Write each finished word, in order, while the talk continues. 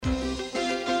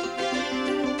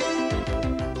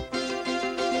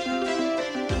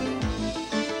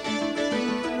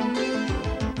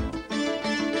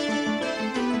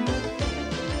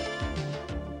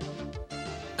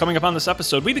Coming up on this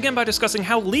episode, we begin by discussing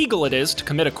how legal it is to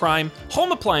commit a crime,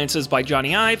 home appliances by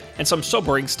Johnny Ive, and some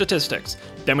sobering statistics.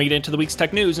 Then we get into the week's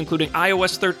tech news, including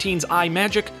iOS 13's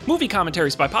iMagic, movie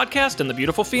commentaries by podcast, and the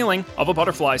beautiful feeling of a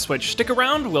butterfly switch. Stick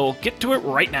around, we'll get to it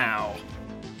right now.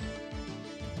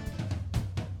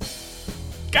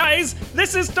 Guys,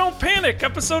 this is Don't Panic,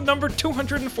 episode number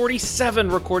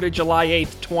 247, recorded July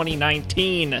 8th,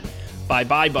 2019.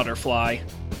 Bye-bye, Butterfly.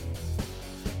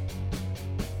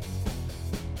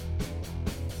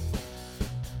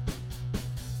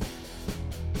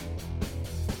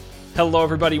 Hello,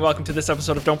 everybody. Welcome to this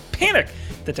episode of Don't Panic,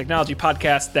 the technology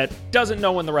podcast that doesn't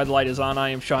know when the red light is on. I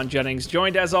am Sean Jennings,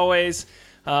 joined, as always,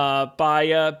 by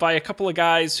a couple of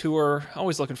guys who are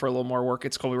always looking for a little more work.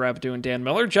 It's Colby Rabideau and Dan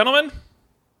Miller. Gentlemen?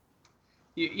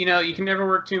 You know, you can never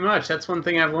work too much. That's one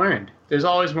thing I've learned. There's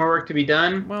always more work to be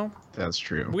done. Well, that's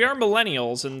true. We are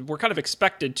millennials, and we're kind of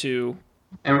expected to.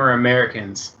 And we're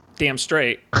Americans. Damn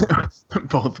straight.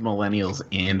 Both millennials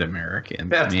and Americans.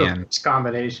 That's man. The worst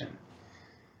combination.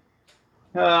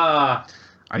 I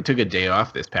took a day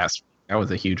off this past week. That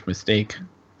was a huge mistake.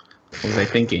 What was I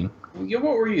thinking? What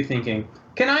were you thinking?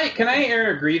 Can I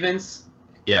air a grievance?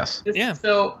 Yes. Yeah.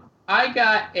 So I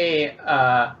got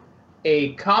a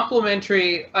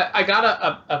complimentary. I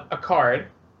got a card,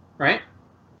 right?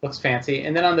 Looks fancy,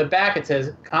 and then on the back it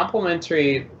says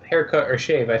complimentary haircut or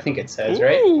shave. I think it says,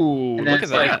 right? Ooh, and then look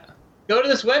it's at like, that. go to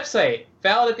this website,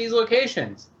 valid at these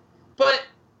locations. But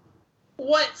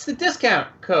what's the discount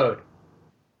code?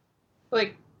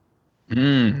 Like,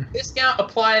 discount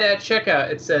applied at checkout,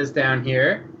 it says down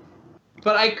here.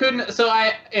 But I couldn't,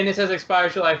 and it says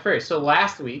expires July 1st. So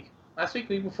last week,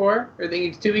 week before, or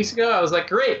 2 weeks ago, I was like,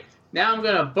 great. Now I'm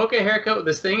going to book a haircut with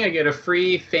this thing. I get a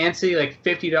free, fancy, like,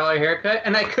 $50 haircut.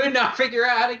 And I could not figure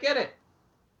out how to get it.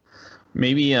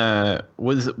 Maybe,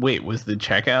 was the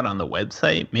checkout on the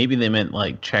website? Maybe they meant,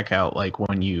 like, checkout, like,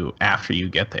 after you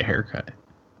get the haircut.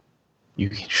 You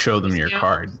can show them your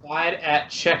card. Applied at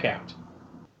checkout.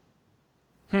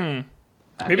 Maybe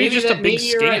it's just a big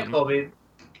scam. Right, Colby.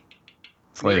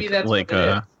 It's like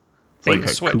a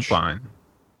switch. Coupon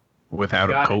without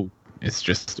a code. It's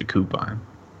just a coupon.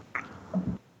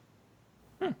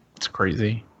 It's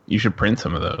crazy. You should print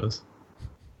some of those.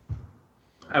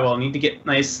 I will need to get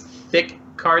nice, thick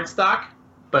card stock,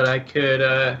 but I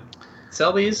could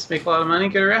sell these, make a lot of money,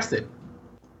 get arrested.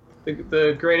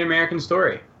 The great American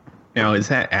story. Now, is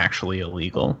that actually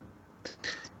illegal?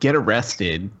 Get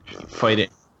arrested, fight it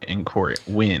in court,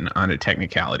 win on a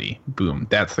technicality. Boom.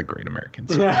 That's the great American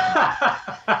story.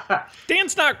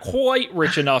 Dan's not quite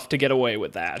rich enough to get away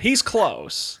with that. He's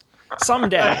close.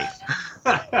 Someday.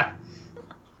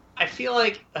 I feel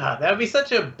like that would be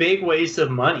such a big waste of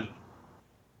money.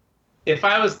 If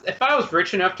I was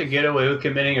rich enough to get away with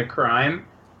committing a crime,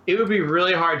 it would be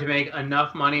really hard to make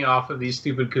enough money off of these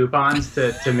stupid coupons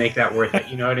to make that worth it.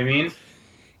 You know what I mean?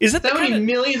 Is that how many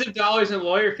millions of dollars in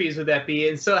lawyer fees would that be?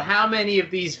 And so how many of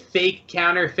these fake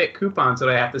counterfeit coupons would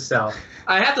I have to sell?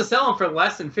 I have to sell them for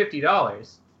less than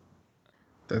 $50.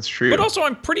 That's true. But also,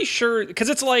 I'm pretty sure, because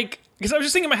I was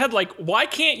just thinking in my head, like, why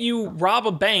can't you rob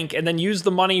a bank and then use the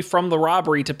money from the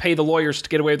robbery to pay the lawyers to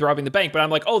get away with robbing the bank? But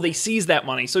I'm like, oh, they seized that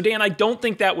money. So, Dan, I don't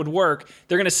think that would work.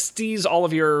 They're going to seize all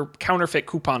of your counterfeit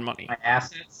coupon money. My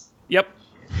assets? Yep.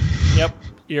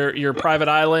 Your private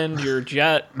island, your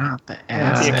jet, not the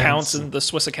assets. The accounts and the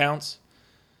Swiss accounts.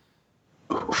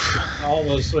 All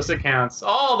those Swiss accounts.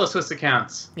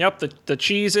 Yep, the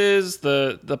cheeses,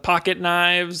 the pocket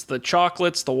knives, the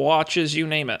chocolates, the watches, you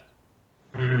name it.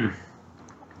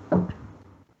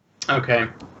 Okay,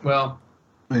 well.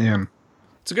 Man.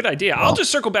 It's a good idea. I'll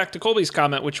just circle back to Colby's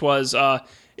comment, which was,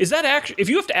 is that if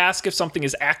you have to ask if something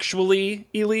is actually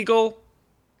illegal,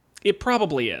 it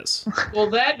probably is.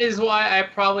 Well, that is why I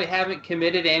probably haven't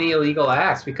committed any illegal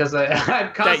acts, because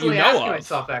I'm constantly asking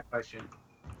myself that question.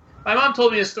 My mom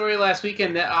told me a story last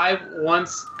weekend that I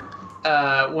once,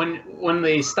 when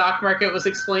the stock market was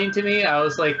explained to me, I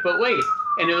was like, but wait.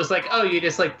 And it was like, oh, you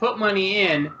just like put money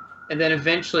in, and then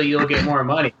eventually you'll get more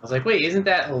money. I was like, wait, isn't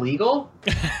that illegal?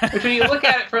 Which when you look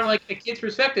at it from like a kid's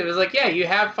perspective, it's like, yeah, you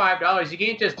have $5. You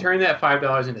can't just turn that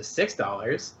 $5 into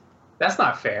 $6. That's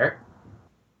not fair.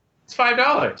 It's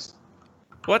 $5.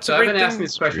 So I've been asking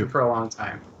this question for a long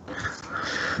time.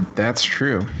 That's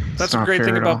true. That's a great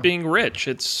thing about being rich.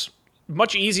 It's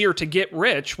much easier to get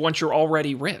rich once you're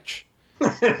already rich.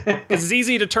 It's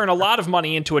easy to turn a lot of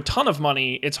money into a ton of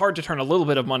money. It's hard to turn a little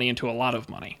bit of money into a lot of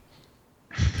money.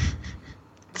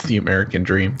 It's the American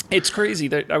dream. It's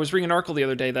crazy. I was reading an article the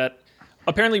other day that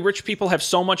apparently rich people have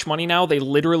so much money now, they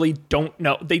literally don't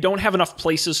know. They don't have enough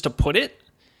places to put it.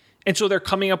 And so they're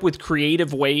coming up with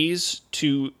creative ways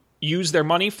to use their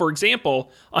money. For example,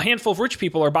 a handful of rich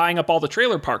people are buying up all the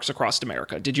trailer parks across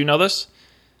America. Did you know this?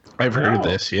 I've heard of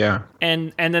this, yeah.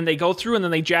 And then they go through and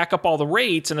then they jack up all the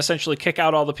rates and essentially kick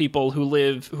out all the people who've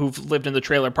lived in the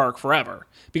trailer park forever.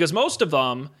 Because most of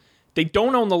them, they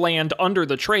don't own the land under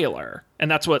the trailer,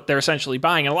 and that's what they're essentially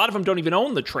buying. And a lot of them don't even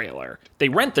own the trailer. They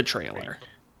rent the trailer.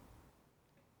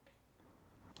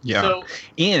 Yeah. So,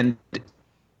 and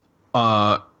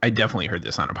I definitely heard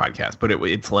this on a podcast, but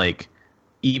it's like,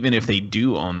 even if they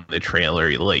do own the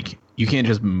trailer, like, you can't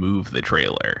just move the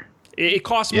trailer. It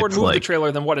costs more to move the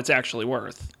trailer than what it's actually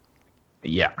worth.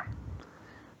 Yeah.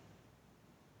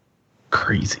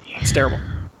 Crazy. It's terrible.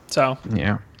 So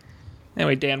yeah.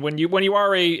 Anyway, Dan, when you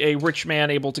are a rich man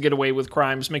able to get away with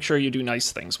crimes, make sure you do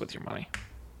nice things with your money.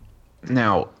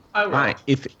 Now,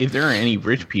 if there are any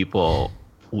rich people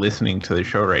listening to the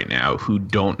show right now who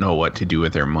don't know what to do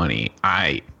with their money,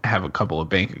 I have a couple of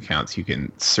bank accounts you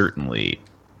can certainly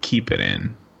keep it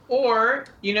in. Or,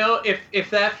 if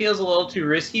that feels a little too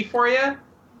risky for you,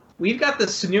 we've got the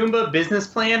Snoomba business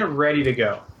plan ready to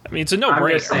go. I mean, it's a no-brainer.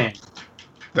 I'm just saying.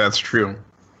 That's true.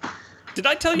 Did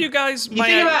I tell you guys? You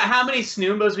think about how many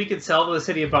Snoombas we could sell to the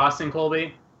city of Boston,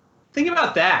 Colby? Think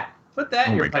about that. Put that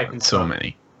in your pipe and so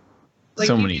many.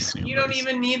 So many Snoombas. You don't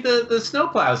even need the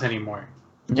snowplows anymore.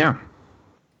 Yeah.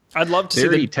 I'd love to see. They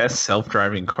already test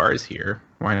self-driving cars here.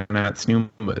 Why not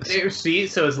Snoombas? See,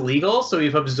 so it's legal. So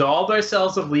we've absolved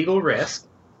ourselves of legal risk.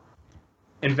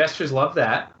 Investors love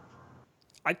that.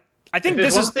 I think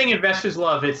this is one thing investors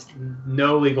love. It's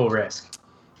no legal risk.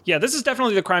 Yeah, this is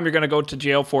definitely the crime you're going to go to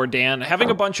jail for, Dan. Having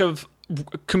a bunch of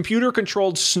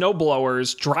computer-controlled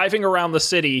snowblowers driving around the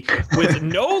city with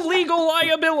no legal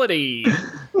liability.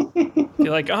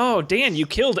 You're like, oh, Dan, you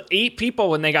killed 8 people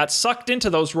when they got sucked into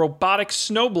those robotic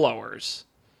snowblowers.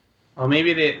 Well,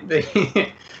 maybe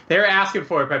they're asking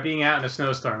for it by being out in a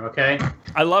snowstorm, okay?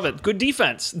 I love it. Good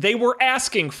defense. They were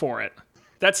asking for it.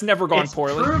 That's never gone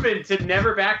poorly. It's proven to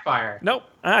never backfire. Nope.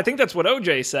 I think that's what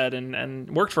OJ said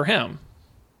and worked for him.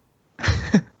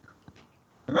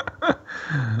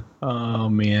 Oh,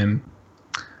 man.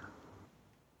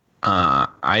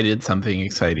 I did something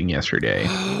exciting yesterday.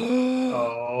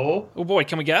 Oh boy,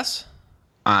 can we guess?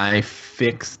 I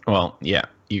fixed... Well, yeah,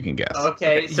 you can guess.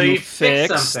 Okay, so you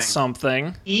fixed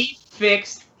something. He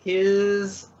fixed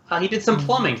his... he did some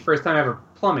plumbing. First time ever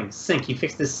plumbing. Sink. He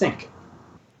fixed his sink.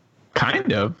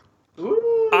 Kind of.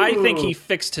 Ooh. I think he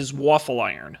fixed his waffle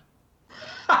iron.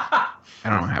 I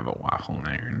don't have a waffle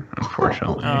iron,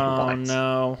 unfortunately. Oh,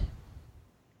 no.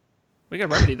 We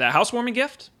gotta remedy that. Housewarming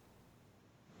gift?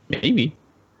 Maybe.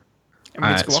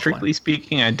 Strictly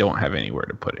speaking, I don't have anywhere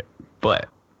to put it. But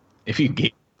if you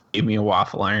gave me a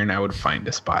waffle iron, I would find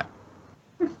a spot.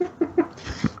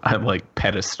 I like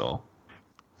pedestal.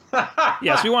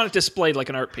 Yes, we want it displayed like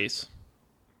an art piece.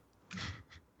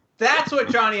 That's what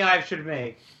Johnny Ive should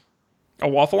make. A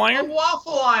waffle iron? A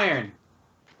waffle iron.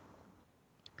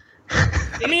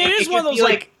 I mean, it is one of those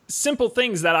like simple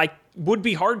things that I would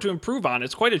be hard to improve on.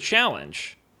 It's quite a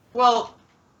challenge. Well,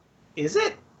 is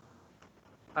it?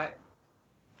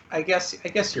 I guess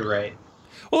you're right.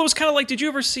 Well, it was kind of like, did you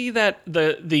ever see that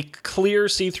the clear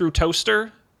see-through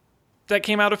toaster that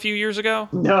came out a few years ago?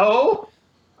 No.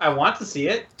 I want to see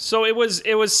it. So it was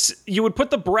you would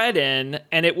put the bread in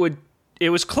and it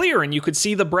was clear and you could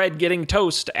see the bread getting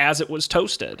toast as it was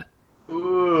toasted.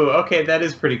 Ooh, okay, that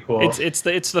is pretty cool. It's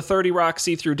the 30 Rock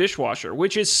see-through dishwasher,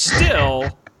 which is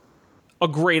still a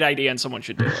great idea and someone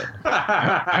should do it.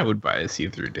 I would buy a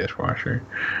see-through dishwasher.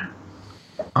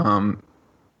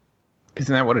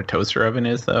 Isn't that what a toaster oven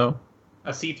is, though?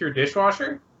 A see-through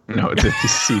dishwasher? No, it's a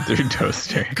see-through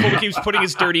toaster. Cole keeps putting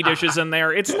his dirty dishes in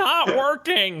there. It's not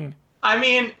working. I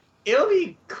mean, it'll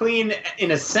be clean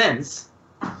in a sense.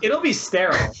 It'll be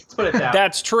sterile. Let's put it that way.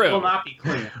 That's true. It will not be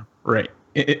clean. Right.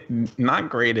 Not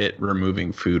great at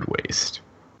removing food waste.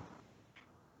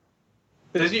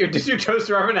 Does your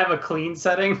toaster oven have a clean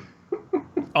setting?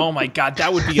 Oh my god,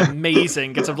 that would be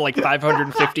amazing. Gets up to like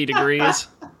 550 degrees.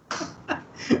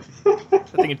 That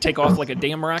thing would take off like a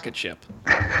damn rocket ship.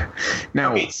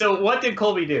 Now, okay, so what did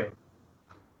Colby do?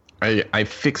 I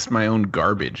fixed my own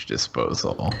garbage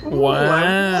disposal. Wow.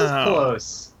 That was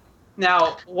close.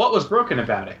 Now, what was broken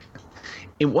about it?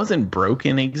 It wasn't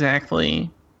broken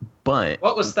exactly, but...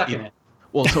 What was stuck in it?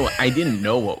 Well, so I didn't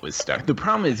know what was stuck. The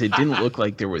problem is it didn't look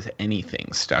like there was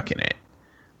anything stuck in it.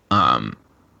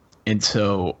 And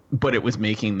so, but it was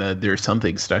making the "there's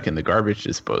something stuck in the garbage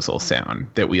disposal" sound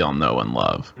that we all know and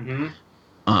love.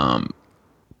 Mm-hmm.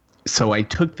 So I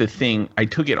took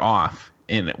it off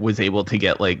and was able to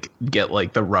get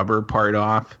the rubber part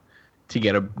off to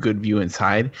get a good view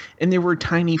inside, and there were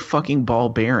tiny fucking ball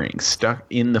bearings stuck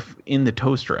in the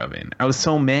toaster oven. I was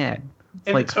so mad.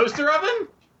 In the toaster oven?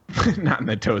 Not in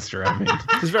the toaster oven.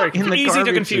 It's very easy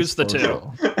to confuse the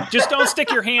two. Just don't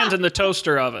stick your hand in the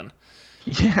toaster oven.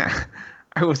 Yeah.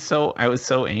 I was so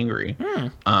angry.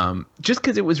 Just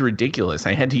because it was ridiculous.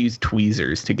 I had to use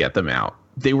tweezers to get them out.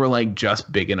 They were like just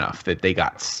big enough that they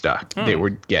got stuck. They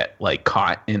would get like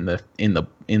caught in the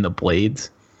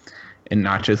blades and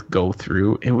not just go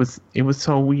through. It was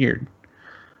so weird.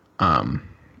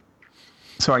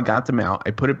 So I got them out.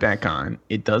 I put it back on.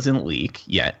 It doesn't leak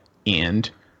yet,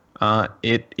 and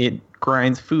it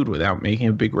grinds food without making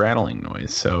a big rattling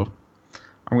noise. So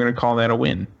I'm gonna call that a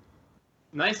win.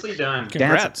 Nicely done.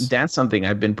 Congrats. That's something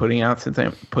I've been putting off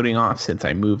since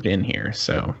I moved in here.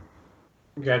 So,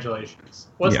 congratulations.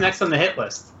 What's next on the hit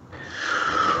list?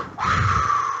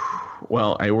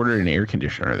 Well, I ordered an air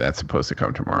conditioner that's supposed to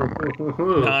come tomorrow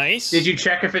morning. Nice. Did you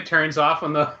check if it turns off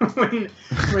when the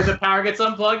power gets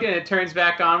unplugged and it turns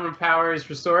back on when power is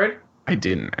restored? I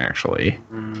didn't actually.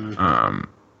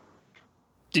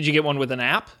 Did you get one with an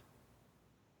app?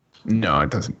 No, it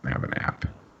doesn't have an app.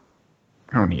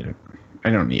 I don't need it. I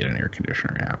don't need an air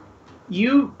conditioner app.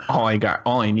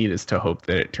 All I need is to hope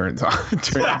that it turns on.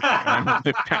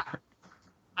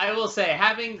 I will say,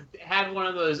 having had one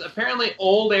of those apparently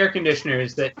old air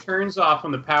conditioners that turns off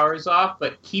when the power is off,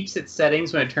 but keeps its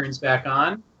settings when it turns back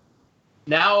on,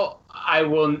 now I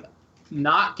will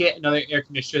not get another air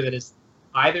conditioner that is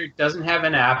either doesn't have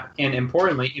an app and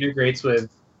importantly integrates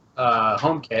with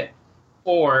HomeKit,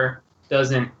 or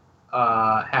doesn't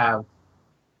have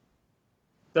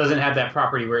that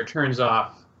property where it turns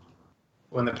off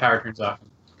when the power turns off.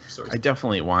 I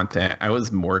definitely want that. I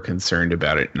was more concerned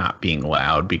about it not being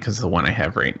loud because the one I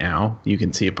have right now, you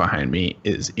can see it behind me,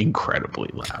 is incredibly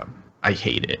loud. I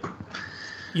hate it.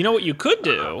 You know what you could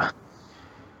do?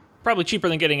 Probably cheaper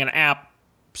than getting an app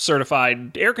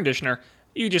certified air conditioner.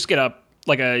 You just get a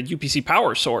UPC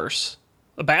power source,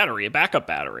 a backup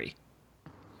battery.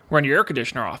 Run your air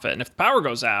conditioner off it, and if the power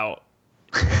goes out,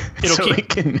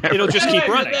 it'll just keep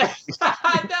running.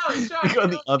 Go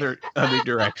the other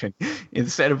direction.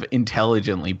 Instead of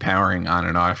intelligently powering on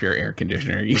and off your air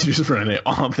conditioner, you just run it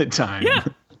all the time. Yeah.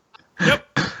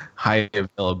 Yep. High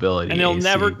availability. And it'll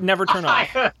never turn off.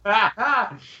 100%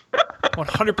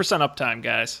 uptime,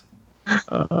 guys.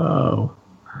 Oh.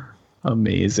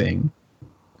 Amazing.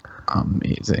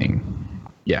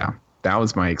 Yeah. That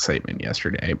was my excitement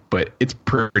yesterday, but it's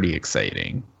pretty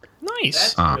exciting.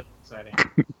 Nice. That's really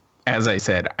exciting. As I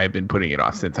said, I've been putting it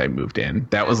off since I moved in.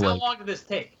 How long did this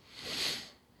take?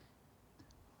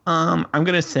 I'm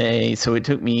going to say, so it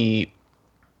took me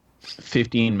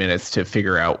 15 minutes to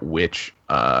figure out which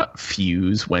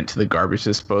fuse went to the garbage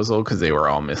disposal because they were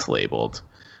all mislabeled.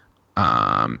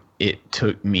 It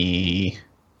took me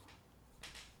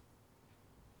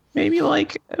maybe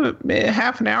like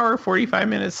half an hour, 45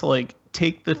 minutes to like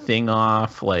take the thing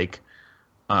off, I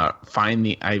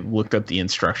looked up the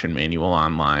instruction manual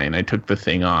online. I took the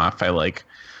thing off. I like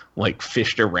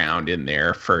fished around in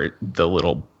there for the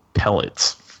little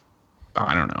pellets.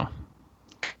 I don't know.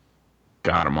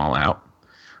 Got them all out.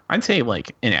 I'd say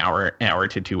like an hour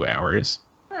to 2 hours.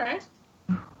 All right.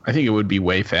 I think it would be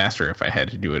way faster if I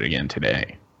had to do it again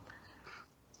today.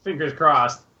 Fingers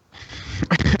crossed.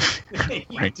 You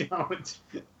right. Don't.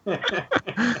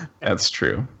 That's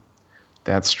true.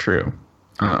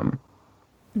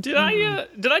 Did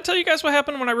I tell you guys what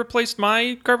happened when I replaced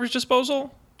my garbage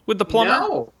disposal with the plumber?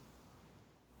 No.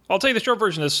 I'll tell you the short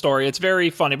version of this story. It's very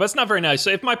funny, but it's not very nice. So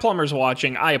if my plumber's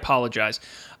watching, I apologize.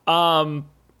 My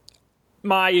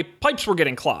pipes were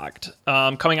getting clogged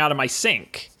coming out of my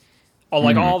sink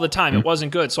all the time. It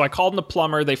wasn't good. So I called in the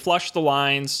plumber. They flushed the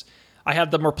lines. I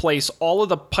had them replace all of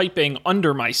the piping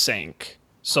under my sink.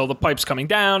 So the pipes coming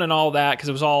down and all that, because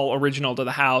it was all original to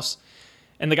the house.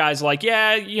 And the guy's like,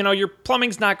 yeah, your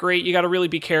plumbing's not great. You got to really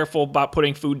be careful about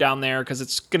putting food down there because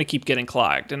it's going to keep getting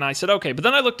clogged. And I said, okay. But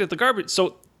then I looked at the garbage.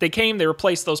 So they came, they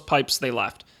replaced those pipes, they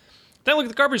left. Then I looked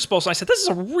at the garbage disposal, and I said, this is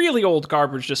a really old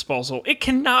garbage disposal. It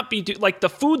cannot be, the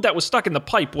food that was stuck in the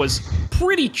pipe was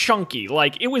pretty chunky.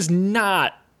 It was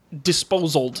not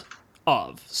disposed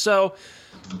of. So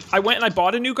I went and I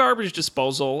bought a new garbage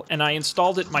disposal, and I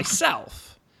installed it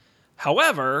myself.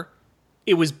 However,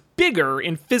 it was bigger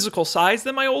in physical size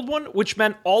than my old one, which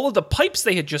meant all of the pipes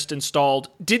they had just installed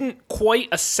didn't quite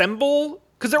assemble,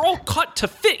 because they're all cut to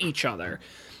fit each other.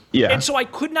 Yeah. And so I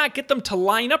could not get them to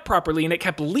line up properly, and it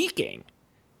kept leaking.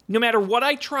 No matter what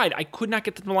I tried, I could not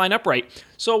get them to line up right.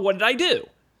 So what did I do?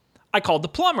 I called the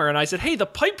plumber, and I said, hey, the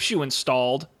pipes you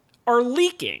installed are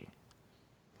leaking.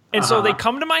 And so they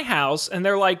come to my house and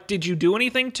they're like, "Did you do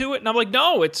anything to it?" And I'm like,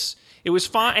 "No, it was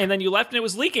fine." And then you left and it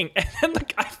was leaking. And then the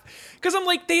guy, because I'm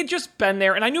like, they had just been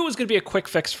there and I knew it was going to be a quick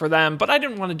fix for them, but I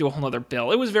didn't want to do a whole other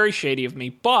bill. It was very shady of me,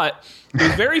 but it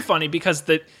was very funny because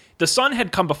the son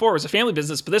had come before. It was a family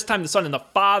business, but this time the son and the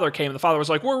father came. And the father was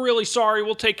like, "We're really sorry.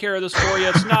 We'll take care of this for you.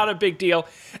 It's not a big deal."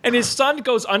 And his son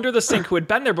goes under the sink, who had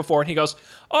been there before, and he goes,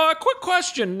 "Quick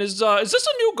question. Is this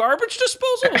a new garbage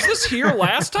disposal? Was this here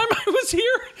last time I was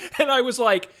here?" And I was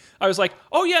like,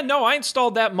 "Oh yeah, no, I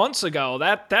installed that months ago.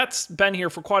 That's been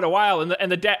here for quite a while."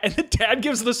 And the dad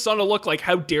gives the son a look like,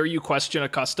 "How dare you question a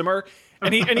customer?"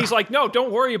 And he's like, "No,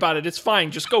 don't worry about it. It's fine.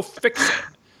 Just go fix it."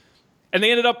 And they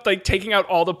ended up like taking out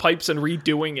all the pipes and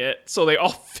redoing it so they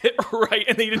all fit right,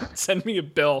 and they didn't send me a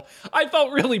bill. I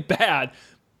felt really bad,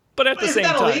 but at the same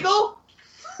time, is that illegal?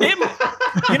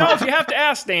 If you have to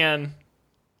ask, Dan.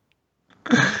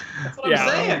 That's what I'm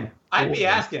saying. I'd be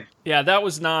asking. Yeah, that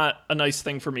was not a nice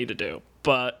thing for me to do,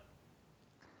 but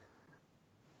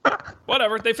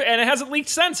whatever. And it hasn't leaked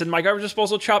since, and my garbage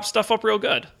disposal chops stuff up real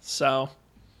good. So,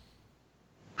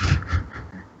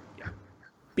 yeah.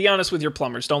 Be honest with your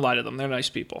plumbers. Don't lie to them. They're nice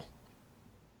people.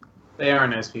 They are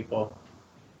nice people.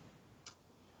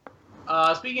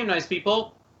 Speaking of nice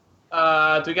people,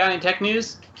 do we got any tech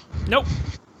news? Nope.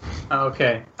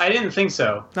 Okay. I didn't think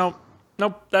so. Nope.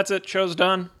 That's it. Show's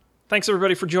done. Thanks,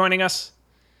 everybody, for joining us.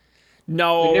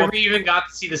 No. We never even got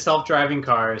to see the self-driving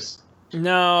cars.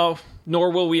 No,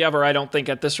 nor will we ever, I don't think,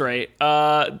 at this rate.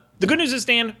 The good news is,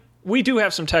 Dan, we do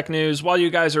have some tech news. While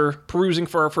you guys are perusing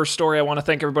for our first story, I want to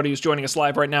thank everybody who's joining us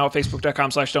live right now at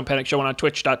facebook.com/Don'tPanicShow and on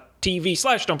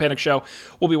twitch.tv/Don'tPanicShow.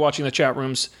 We'll be watching the chat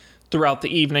rooms throughout the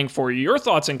evening for your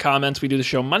thoughts and comments. We do the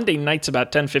show Monday nights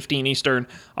about 10:15 Eastern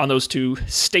on those two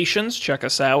stations. Check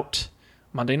us out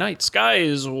Monday nights.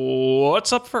 Guys,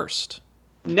 what's up first?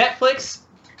 Netflix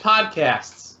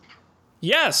podcasts.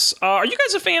 Yes. Are you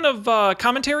guys a fan of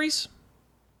commentaries?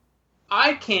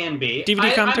 I can be.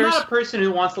 DVD commentaries? I'm not a person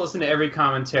who wants to listen to every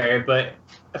commentary, but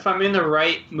if I'm in the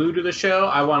right mood of the show,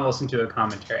 I want to listen to a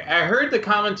commentary. I heard the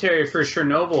commentary for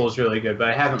Chernobyl is really good, but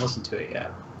I haven't listened to it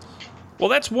yet. Well,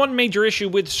 that's one major issue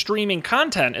with streaming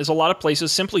content, is a lot of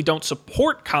places simply don't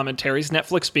support commentaries,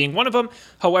 Netflix being one of them.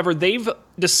 However, they've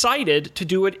decided to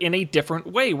do it in a different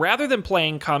way. Rather than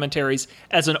playing commentaries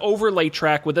as an overlay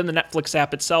track within the Netflix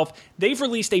app itself, they've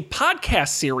released a podcast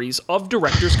series of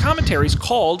directors' commentaries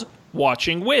called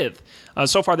Watching With.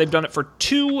 So far, they've done it for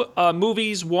two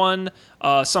movies, one,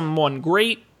 Someone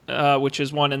Great, which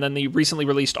is one, and then the recently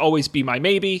released Always Be My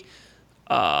Maybe.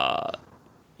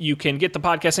 You can get the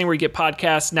podcast anywhere you get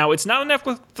podcasts. Now, it's not on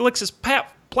Netflix's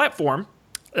platform.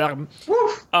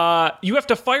 You have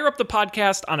to fire up the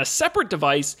podcast on a separate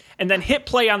device and then hit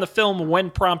play on the film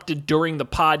when prompted during the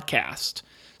podcast.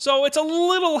 So it's a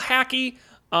little hacky.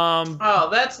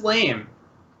 That's lame.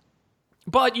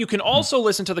 But you can also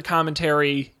listen to the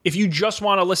commentary if you just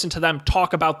want to listen to them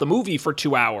talk about the movie for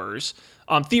 2 hours.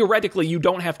 Theoretically, you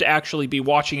don't have to actually be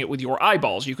watching it with your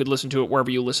eyeballs. You could listen to it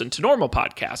wherever you listen to normal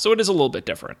podcasts. So it is a little bit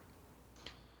different.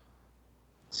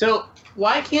 So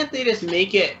why can't they just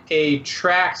make it a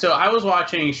track? So I was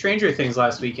watching Stranger Things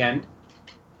last weekend.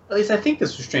 At least I think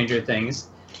this was Stranger Things.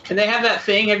 And they have that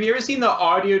thing. Have you ever seen the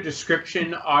audio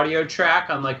description audio track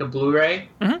on like a Blu-ray?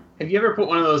 Mm-hmm. Have you ever put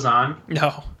one of those on?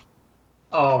 No.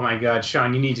 Oh my God,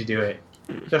 Sean, you need to do it.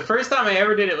 The first time I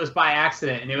ever did it was by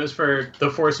accident, and it was for The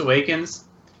Force Awakens.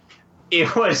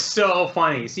 It was so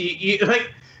funny. See, you like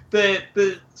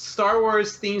the Star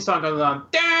Wars theme song comes on,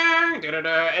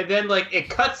 and then like it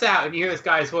cuts out, and you hear this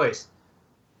guy's voice.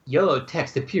 Yellow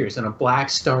text appears on a black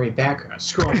starry background.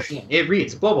 Scroll in. It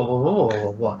reads blah blah blah blah blah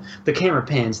blah blah. The camera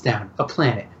pans down a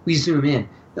planet. We zoom in.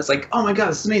 It's like, oh my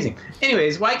God, this is amazing.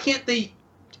 Anyways, why can't they?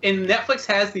 And Netflix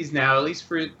has these now, at least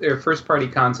for their first-party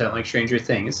content like Stranger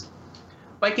Things.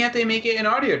 Why can't they make it an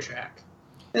audio track?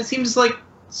 It seems like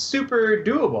super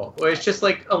doable. Or it's just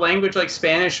like a language like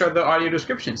Spanish or the audio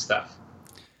description stuff.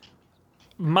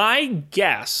 My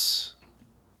guess,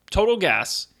 total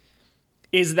guess,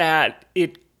 is that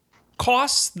it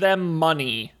costs them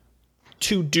money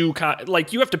to do...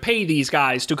 like, you have to pay these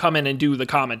guys to come in and do the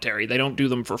commentary. They don't do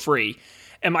them for free.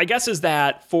 And my guess is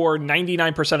that for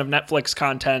 99% of Netflix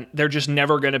content, they're just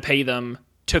never going to pay them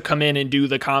to come in and do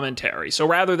the commentary. So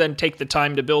rather than take the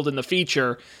time to build in the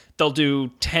feature, they'll do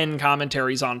 10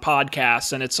 commentaries on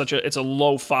podcasts, and it's a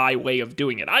lo-fi way of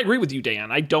doing it. I agree with you, Dan.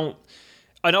 On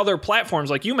other platforms,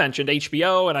 like you mentioned,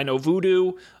 HBO, and I know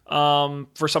Vudu,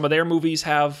 for some of their movies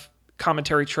have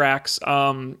commentary tracks.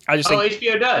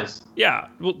 HBO does. Yeah.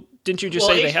 Well, didn't you just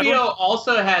say they have one? HBO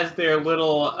also has their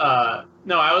little...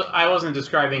 no, I wasn't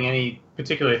describing any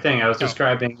particular thing. I was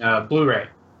describing Blu-ray.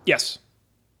 Yes.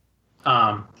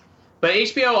 But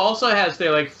HBO also has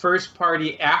their like first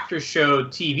party after show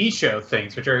TV show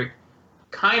things, which are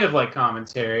kind of like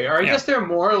commentary, or I guess they're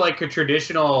more like a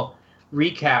traditional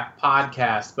recap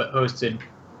podcast, but hosted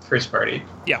first party.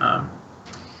 Yeah.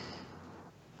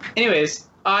 Anyways,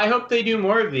 I hope they do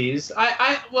more of these.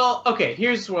 Well, okay,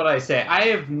 here's what I say. I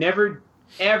have never,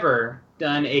 ever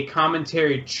done a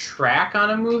commentary track on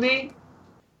a movie,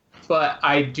 but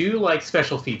I do like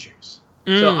special features.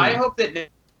 So I hope that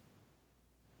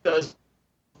does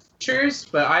features,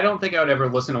 but I don't think I would ever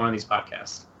listen to one of these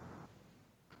podcasts.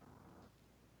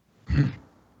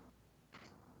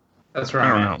 That's where I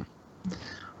don't know.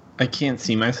 I can't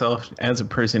see myself as a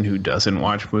person who doesn't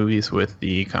watch movies with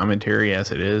the commentary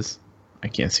as it is. I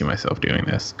can't see myself doing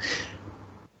this.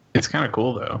 It's kind of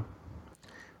cool, though.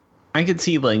 I could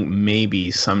see, like,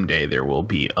 maybe someday there will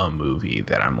be a movie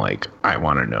that I'm like, I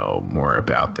want to know more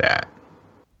about that.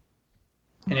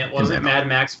 And it wasn't Mad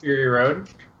Max Fury Road?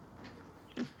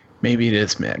 Maybe it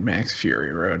is Mad Max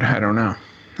Fury Road. I don't know.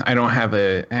 I don't have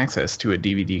access to a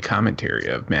DVD commentary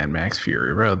of Mad Max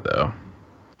Fury Road, though.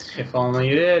 If only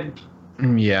you did.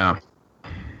 Yeah.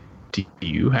 Do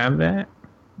you have that?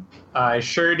 I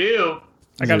sure do.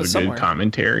 I got it somewhere. Good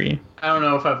commentary. I don't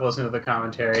know if I've listened to the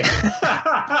commentary.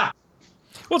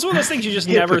 Well, it's one of those things you just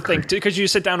never think to, because you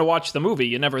sit down to watch the movie,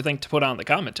 you never think to put on the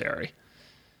commentary.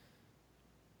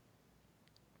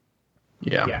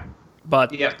 Yeah. Yeah.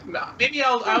 But yeah, maybe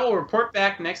I will report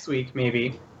back next week,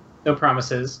 maybe. No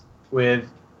promises, with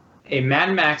a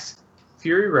Mad Max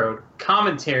Fury Road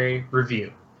commentary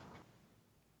review.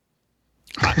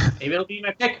 Maybe it'll be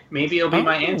my pick. Maybe it'll be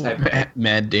my anti-pick.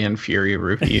 Mad Dan Fury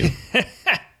review.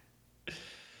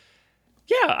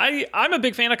 Yeah, I'm a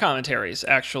big fan of commentaries,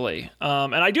 actually.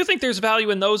 And I do think there's value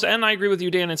in those, and I agree with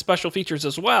you, Dan, in special features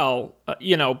as well,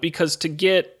 because to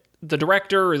get the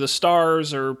director or the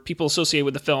stars or people associated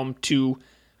with the film to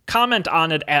comment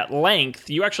on it at length,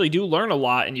 you actually do learn a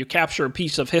lot, and you capture a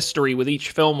piece of history with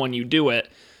each film when you do it.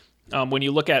 When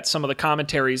you look at some of the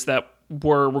commentaries that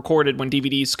were recorded when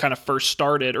DVDs kind of first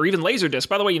started, or even Laserdisc.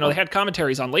 By the way, they had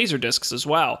commentaries on Laserdiscs as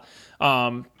well.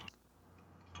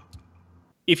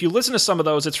 If you listen to some of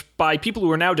those, it's by people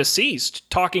who are now deceased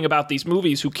talking about these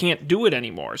movies who can't do it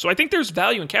anymore. So I think there's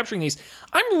value in capturing these.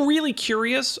 I'm really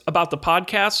curious about the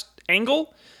podcast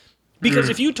angle, because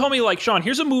if you told me, like, Sean,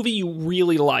 here's a movie you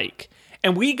really like,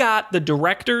 and we got the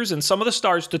directors and some of the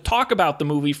stars to talk about the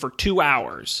movie for 2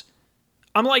 hours,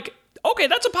 I'm like, okay,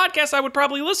 that's a podcast I would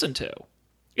probably listen to.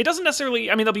 It doesn't necessarily,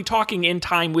 they'll be talking in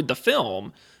time with the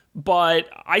film, but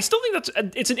I still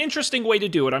think it's an interesting way to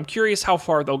do it. I'm curious how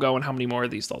far they'll go and how many more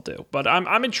of these they'll do. But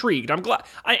I'm intrigued. I'm glad.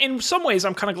 In some ways,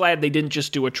 I'm kind of glad they didn't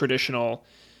just do a traditional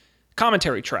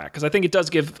commentary track, because I think it does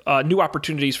give new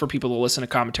opportunities for people to listen to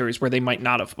commentaries where they might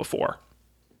not have before.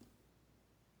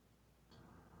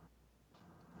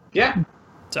 Yeah.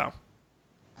 So.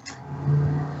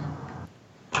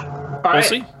 All right.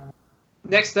 See.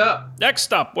 Next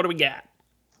up, what do we got?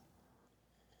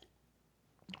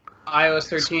 iOS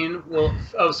 13 will...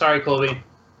 Oh, sorry, Colby.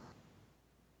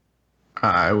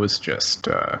 I was just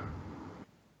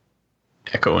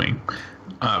echoing.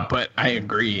 But I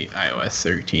agree, iOS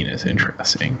 13 is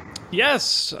interesting.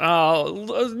 Yes.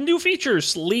 New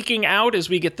features leaking out as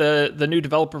we get the new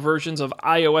developer versions of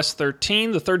iOS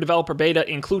 13. The third developer beta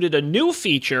included a new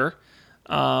feature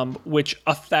which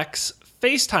affects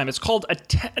FaceTime. It's called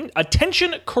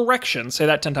attention correction. Say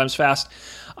that 10 times fast.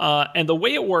 And the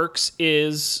way it works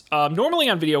is normally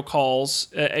on video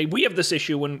calls, I have this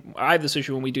issue when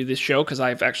we do this show, because I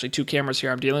have actually 2 cameras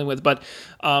here I'm dealing with. But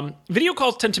video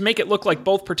calls tend to make it look like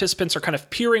both participants are kind of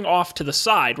peering off to the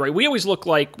side, right? We always look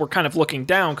like we're kind of looking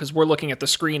down because we're looking at the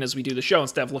screen as we do the show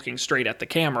instead of looking straight at the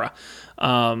camera.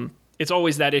 It's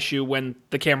always that issue when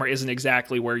the camera isn't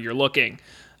exactly where you're looking.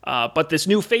 But this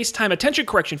new FaceTime attention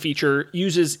correction feature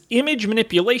uses image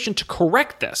manipulation to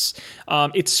correct this.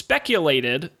 It's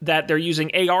speculated that they're using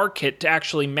ARKit to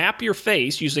actually map your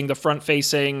face using the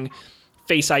front-facing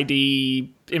Face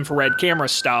ID infrared camera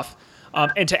stuff,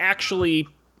 and to actually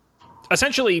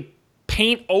essentially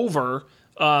paint over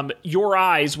your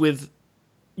eyes with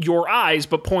your eyes,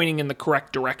 but pointing in the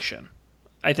correct direction,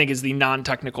 I think is the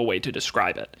non-technical way to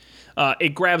describe it. It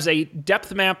grabs a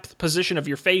depth map position of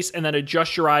your face and then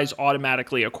adjusts your eyes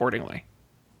automatically accordingly.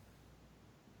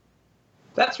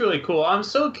 That's really cool. I'm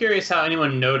so curious how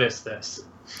anyone noticed this.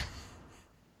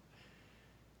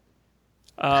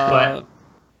 Yeah.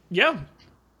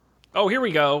 Oh, here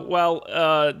we go.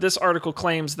 Well, this article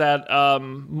claims that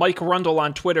Mike Rundle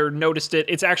on Twitter noticed it.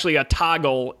 It's actually a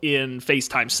toggle in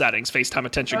FaceTime settings, FaceTime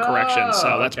attention correction.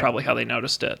 So that's probably how they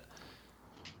noticed it.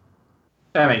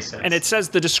 That makes sense. And it says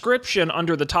the description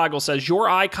under the toggle says your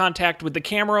eye contact with the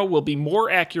camera will be more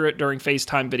accurate during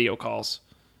FaceTime video calls.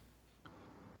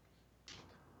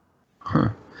 Huh.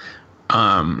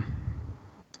 I'm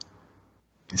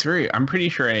pretty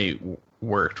sure I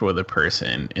worked with a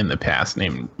person in the past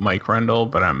named Mike Rundle,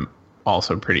 but I'm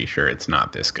also pretty sure it's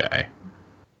not this guy.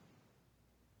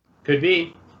 Could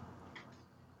be.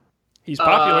 He's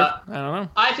popular. I don't know.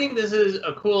 I think this is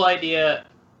a cool idea,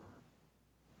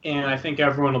 and I think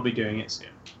everyone will be doing it soon.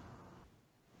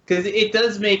 Because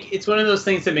it's one of those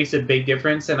things that makes a big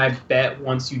difference, and I bet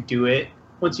once you do it,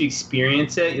 once you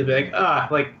experience it, you'll be like,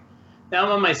 now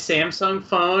I'm on my Samsung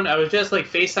phone. I was just like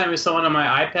FaceTime with someone on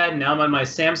my iPad, and now I'm on my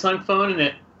Samsung phone, and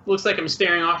it looks like I'm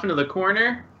staring off into the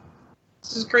corner.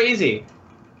 This is crazy.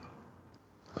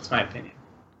 That's my opinion.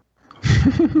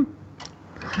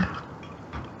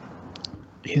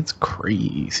 It's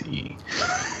crazy.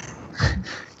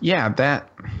 Yeah,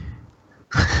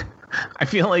 I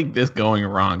feel like this going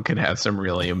wrong could have some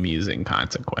really amusing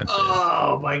consequences.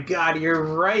 Oh my god, you're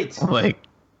right. Like,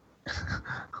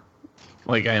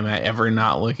 am I ever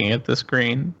not looking at the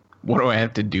screen? What do I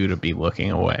have to do to be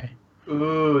looking away?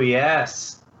 Ooh,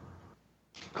 yes.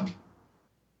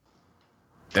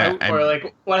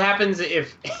 What happens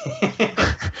if...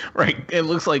 Right, it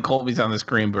looks like Colby's on the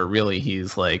screen, but really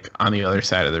he's, like, on the other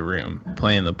side of the room,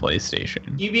 playing the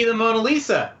PlayStation. You be the Mona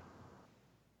Lisa.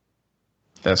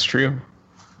 That's true.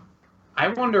 I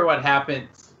wonder what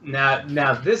happens... Now,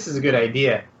 this is a good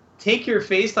idea. Take your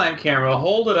FaceTime camera,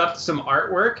 hold it up to some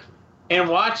artwork, and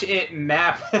watch it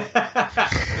map...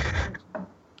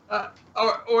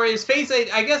 Or is Face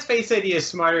ID? I guess Face ID is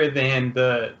smarter than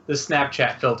the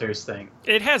Snapchat filters thing.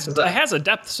 It has a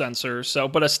depth sensor,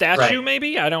 but a statue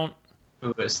maybe? I don't.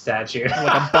 Ooh, a statue. Like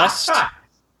a bust.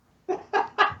 I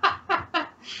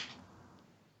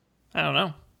don't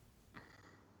know.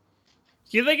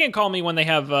 Yeah, they can call me when they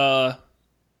have AR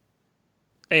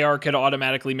could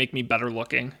automatically make me better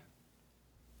looking.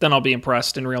 Then I'll be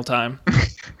impressed in real time.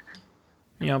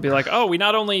 Be like, oh, we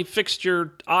not only fixed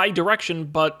your eye direction,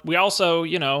 but we also,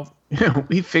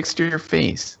 we fixed your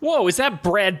face. Whoa, is that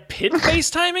Brad Pitt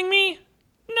FaceTiming me?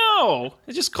 No,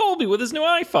 it's just Colby with his new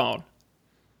iPhone.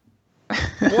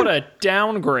 What a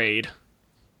downgrade.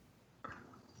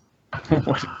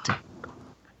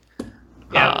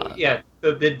 Yeah,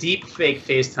 the deep fake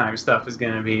FaceTime stuff is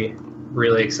going to be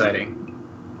really exciting.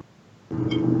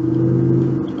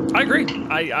 I agree.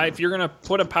 If you're going to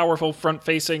put a powerful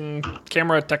front-facing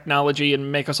camera technology and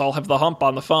make us all have the hump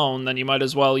on the phone, then you might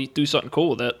as well do something cool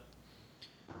with it.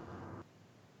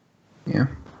 Yeah.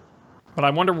 But I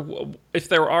wonder if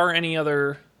there are any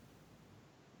other...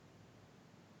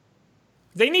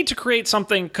 They need to create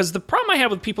something, because the problem I have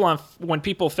with people when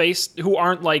people who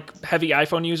aren't like heavy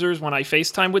iPhone users, when I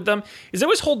FaceTime with them, is they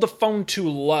always hold the phone too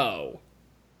low.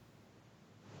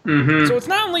 Mm-hmm. So it's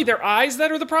not only their eyes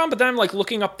that are the problem, but then I'm like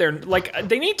looking up there. Like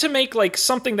they need to make like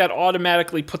something that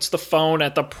automatically puts the phone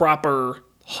at the proper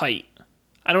height.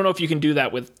 I don't know if you can do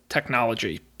that with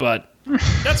technology, but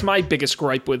that's my biggest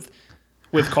gripe with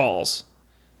calls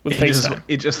with FaceTime.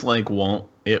 It just like won't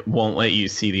let you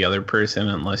see the other person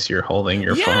unless you're holding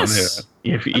your phone.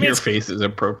 If your face is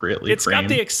appropriately framed. It's got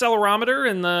the accelerometer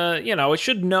and it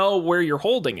should know where you're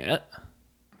holding it.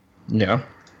 Yeah.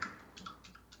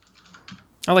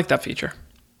 I like that feature.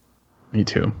 Me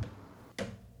too.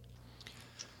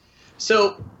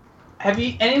 So, have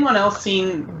anyone else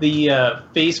seen the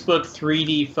Facebook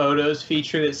 3D photos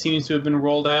feature that seems to have been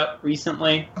rolled out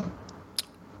recently?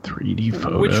 3D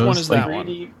photos? Which one is that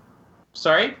 3D... one?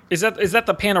 Sorry? Is that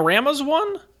the panoramas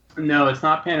one? No, it's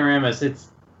not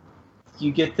panoramas.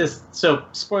 You get this... So,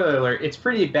 spoiler alert, it's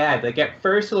pretty bad. Like, at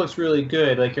first it looks really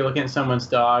good. Like, you're looking at someone's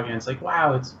dog, and it's like,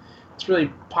 wow, it's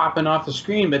really popping off the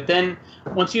screen. But then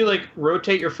once you like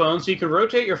rotate your phone, so you can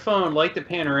rotate your phone like the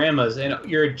panoramas, and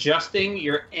you're adjusting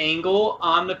your angle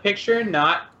on the picture,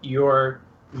 not your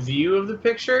view of the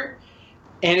picture.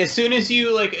 And as soon as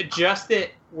you like adjust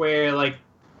it where like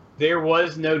there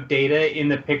was no data in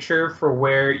the picture for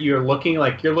where you're looking,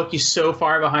 like you're looking so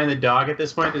far behind the dog at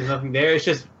this point, there's nothing there. It's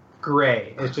just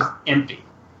gray. It's just empty.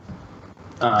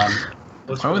 Why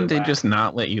wouldn't they just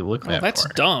not let you look that far? That's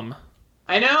dumb.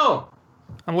 I know.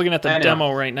 I'm looking at the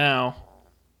demo right now.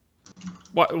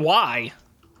 Why?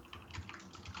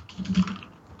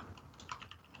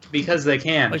 Because they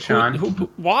can, like, Sean.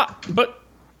 What? But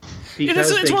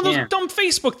it's one of those dumb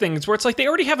Facebook things where it's like they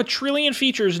already have a trillion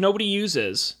features nobody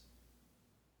uses.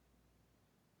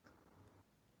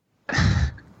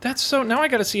 That's so... Now I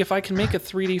got to see if I can make a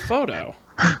 3D photo.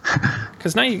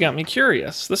 Because now you got me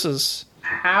curious. This is...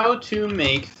 How to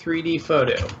make 3D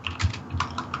photo.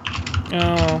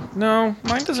 Oh, no.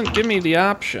 Mine doesn't give me the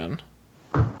option.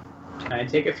 Can I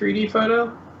take a 3D photo?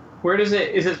 Where does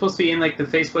it... Is it supposed to be in, like, the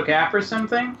Facebook app or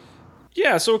something?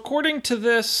 Yeah, so according to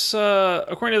Facebook's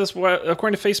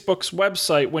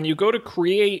website, when you go to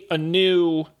create a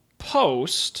new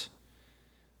post,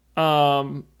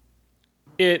 there's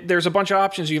a bunch of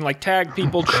options. You can like tag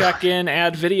people, check in,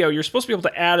 add video. You're supposed to be able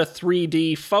to add a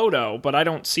 3D photo, but I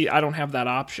don't have that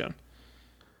option.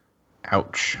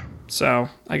 Ouch. So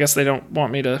I guess they don't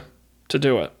want me to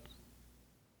do it.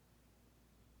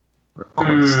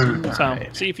 So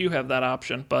see if you have that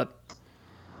option, but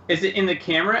is it in the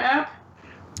camera app?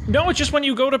 No, it's just when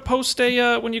you go to post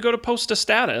a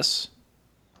status,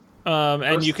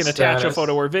 and you can attach a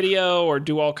photo or video or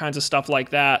do all kinds of stuff like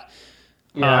that.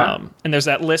 Yeah. And there's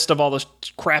that list of all the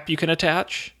crap you can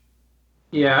attach.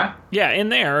 Yeah. Yeah, in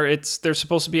there's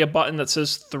supposed to be a button that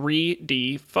says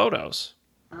 3D photos.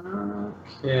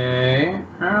 Okay.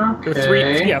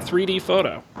 3D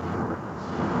photo.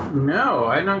 No,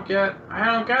 I don't get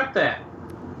that.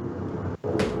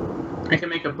 I can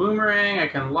make a boomerang, I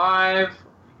can live,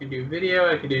 I can do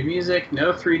video, I can do music,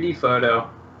 no 3D photo.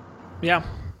 Yeah.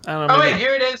 I don't know. Oh wait,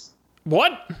 here it is.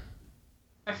 What?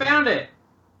 I found it.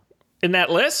 In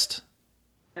that list?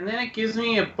 And then it gives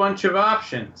me a bunch of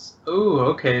options. Ooh,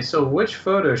 okay, so which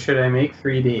photo should I make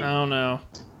 3D? Oh no.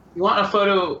 You want a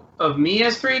photo of me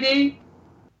as 3D?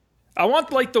 I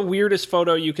want like the weirdest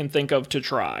photo you can think of to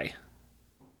try.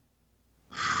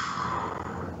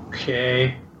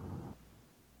 Okay.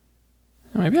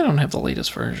 Maybe I don't have the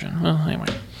latest version. Well, anyway.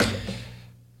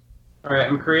 Alright,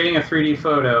 I'm creating a 3D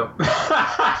photo.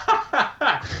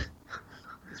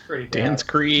 It's pretty bad. Dan's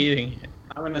creating it.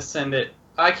 I'm gonna send it.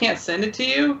 I can't send it to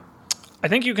you? I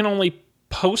think you can only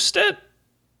post it?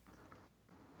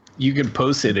 You can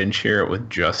post it and share it with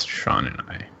just Sean and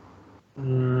I.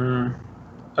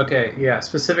 Okay, yeah,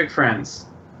 specific friends.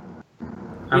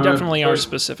 We definitely are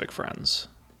specific friends.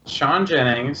 Sean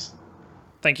Jennings.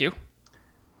 Thank you.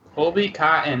 Colby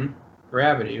Cotton.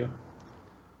 Rabbit.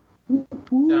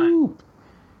 Done.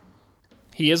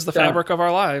 He is the fabric of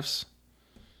our lives.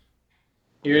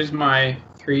 Here's my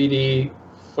 3D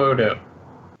photo.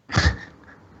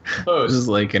 This is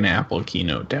like an Apple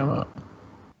keynote demo.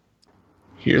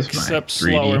 Here's my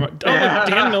 3D.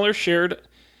 Dan Miller shared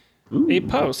a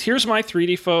post. Here's my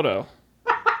 3D photo.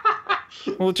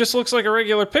 Well, it just looks like a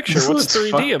regular picture. What's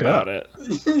 3D about it?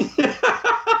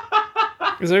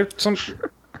 Is there some...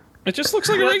 It just looks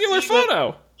like a regular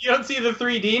photo. You don't see the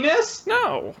 3D-ness?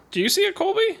 No. Do you see it,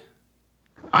 Colby?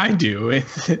 I do.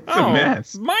 It's a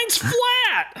mess. Mine's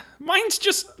flat. Mine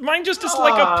just is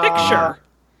like a picture.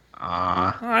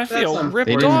 I feel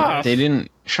ripped off. They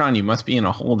didn't. Sean, you must be in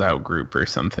a holdout group or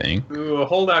something. Ooh, a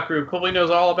holdout group. Colby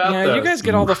knows all about those. Yeah, you guys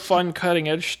get all the fun cutting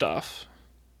edge stuff.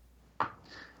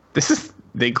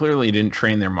 They clearly didn't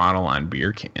train their model on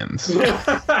beer cans.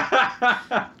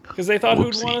 Because they thought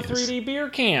who'd want a 3D beer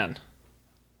can.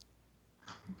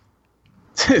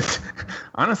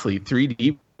 Honestly,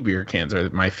 3D beer cans are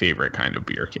my favorite kind of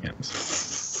beer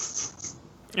cans.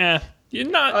 Yeah, you're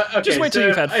not. Okay, just wait till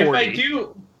you've had 40. If I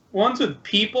do ones with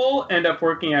people, end up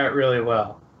working out really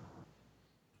well.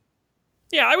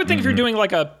 Yeah, I would think if you're doing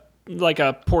like a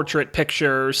portrait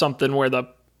picture or something where the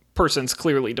person's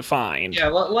clearly defined. Yeah,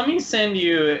 let me send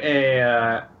you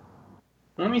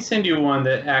one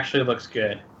that actually looks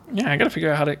good. Yeah, I gotta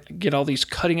figure out how to get all these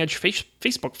cutting edge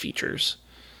Facebook features.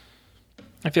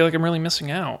 I feel like I'm really missing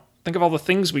out. Think of all the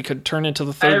things we could turn into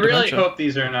the third dimension. I really hope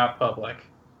these are not public.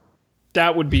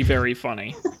 That would be very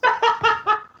funny.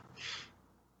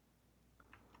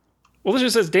 Well, this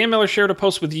just says, Dan Miller shared a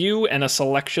post with you and a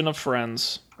selection of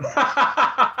friends.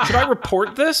 Should I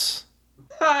report this?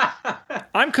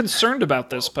 I'm concerned about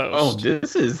this post. Oh,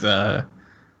 this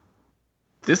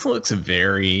looks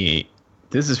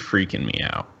this is freaking me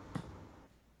out.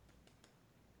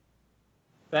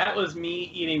 That was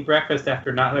me eating breakfast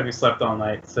after not having slept all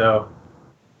night, so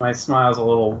my smile's a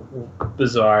little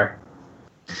bizarre.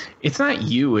 It's not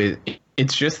you.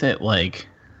 It's just that, like,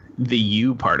 the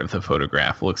you part of the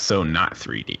photograph looks so not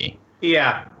 3D.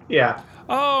 Yeah.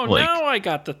 Oh, like, now I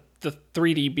got the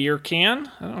 3D beer can.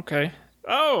 Okay.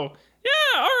 Oh,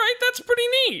 yeah, all right, that's pretty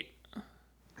neat.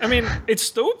 I mean, it's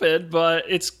stupid, but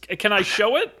can I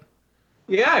show it?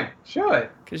 Yeah, show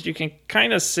it. Because you can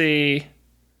kind of see...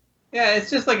 Yeah, it's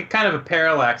just like a kind of a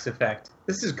parallax effect.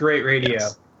 This is great radio.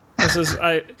 Yes.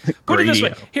 Put it this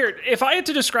way. Here, if I had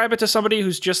to describe it to somebody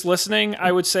who's just listening,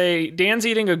 I would say Dan's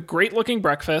eating a great-looking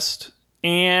breakfast,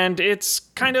 and it's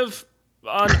kind of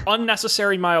an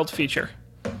unnecessary mild feature.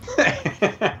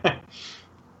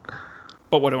 But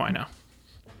what do I know?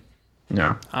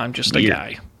 No. I'm just a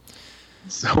guy.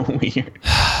 So weird.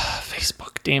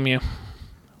 Facebook, damn you.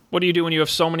 What do you do when you have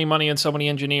so many money and so many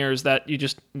engineers that you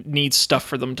just need stuff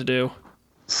for them to do?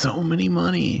 So many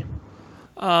money.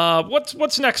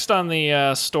 What's next on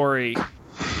the story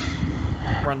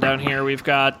rundown here? We've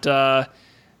got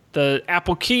the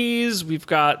Apple keys. We've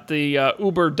got the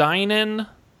Uber dine-in,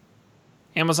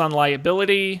 Amazon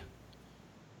liability.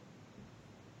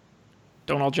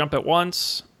 Don't all jump at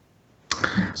once.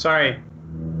 Sorry.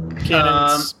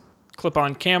 Canon's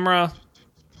clip-on camera.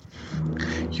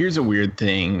 Here's a weird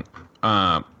thing.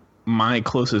 My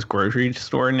closest grocery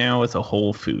store now is a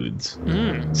Whole Foods.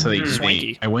 So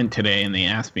I went today and they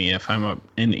asked me if I'm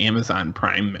an Amazon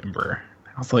Prime member.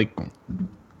 I was like,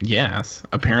 yes.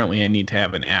 Apparently I need to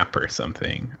have an app or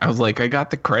something. I was like, I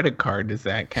got the credit card. Does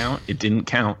that count? It didn't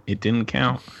count.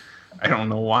 I don't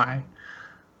know why.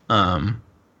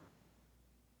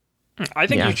 I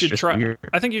think you should try. Weird.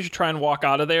 I think you should try and walk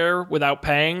out of there without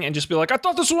paying and just be like, I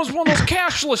thought this was one of those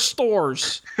cashless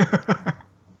stores.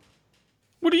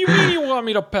 What do you mean you want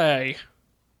me to pay?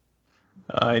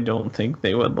 I don't think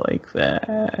they would like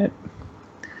that.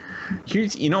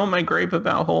 You know what my gripe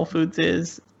about Whole Foods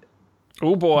is?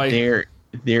 Oh boy.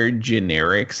 Their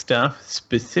generic stuff,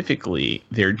 specifically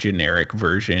their generic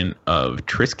version of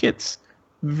Triscuits,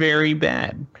 very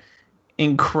bad.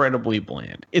 Incredibly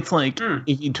bland. It's like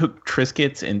if you took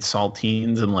Triscuits and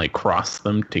saltines and like crossed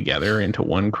them together into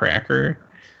one cracker,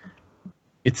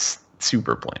 it's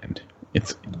super bland.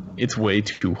 It's way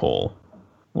too whole.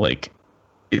 Like,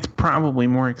 it's probably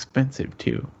more expensive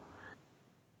too.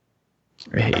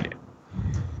 I hate it.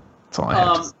 That's all I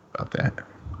have to say about that.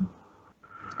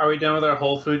 Are we done with our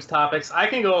Whole Foods topics?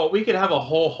 We could have a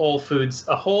Whole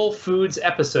Foods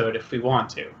episode if we want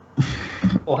to.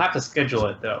 We'll have to schedule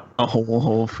it though. A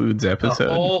Whole Foods episode.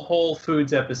 A Whole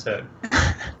Foods episode.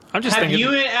 I'm just thinking.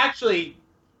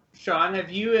 Sean, have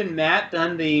you and Matt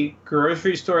done the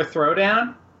grocery store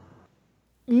throwdown?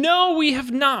 No, we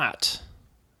have not.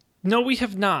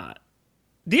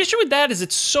 The issue with that is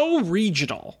it's so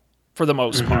regional for the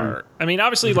most part. I mean,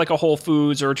 obviously, like a Whole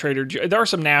Foods or a Trader Joe's, there are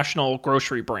some national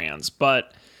grocery brands,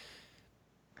 but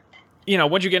you know,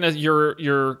 once you get into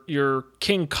your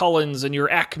King Cullens and your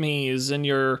Acmes and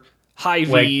your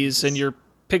Hy-Vees and your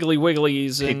Piggly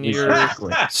Wigglies and your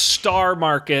Star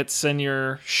Markets and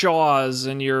your Shaws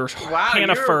and your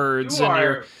Hannafords and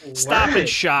your Stop and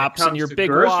Shops and your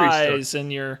Big Y's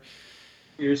and your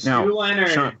Stu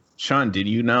Leonard. Sean, did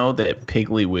you know that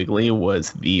Piggly Wiggly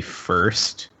was the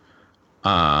first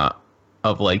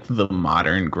of like the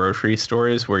modern grocery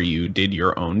stores where you did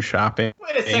your own shopping?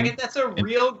 Wait a second, that's a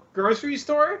real grocery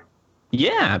store?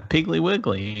 Yeah, Piggly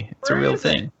Wiggly. It's a real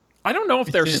thing. I don't know if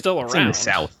they're still around. It's in the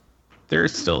South.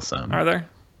 There's still some. Are there?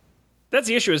 That's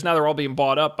the issue, is now they're all being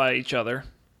bought up by each other.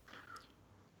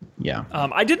 Yeah.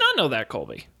 I did not know that,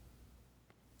 Colby.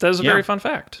 That is a very fun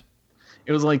fact.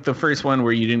 It was like the first one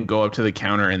where you didn't go up to the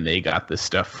counter and they got the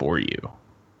stuff for you.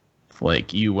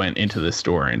 Like you went into the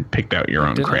store and picked out your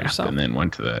own crap and then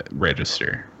went to the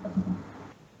register.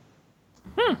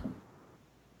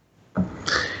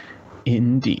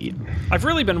 Indeed. I've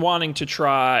really been wanting to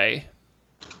try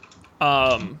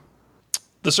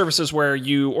the services where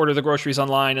you order the groceries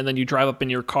online and then you drive up in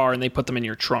your car and they put them in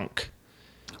your trunk.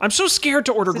 I'm so scared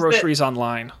to order groceries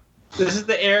online. This is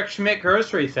the Eric Schmidt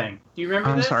grocery thing. Do you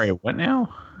remember this? I'm sorry, what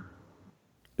now?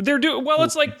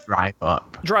 It's like Drive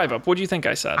Up. Drive Up. What do you think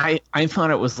I said? I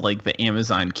thought it was like the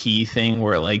Amazon Key thing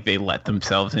where like they let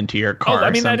themselves into your car. Oh, I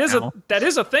mean somehow. that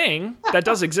is a thing that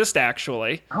does exist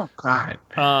actually. Oh God.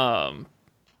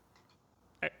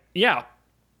 Yeah,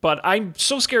 but I'm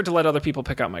so scared to let other people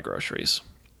pick out my groceries.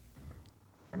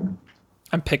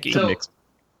 I'm picky.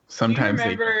 Sometimes do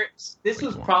you remember this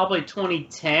was probably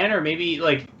 2010 or maybe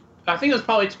like I think it was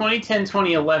probably 2010,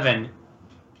 2011.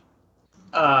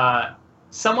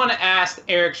 Someone asked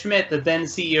Eric Schmidt, the then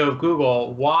CEO of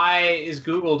Google, why is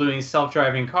Google doing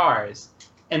self-driving cars?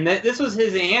 And this was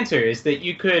his answer, is that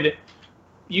you could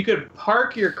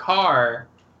park your car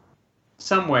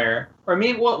somewhere, or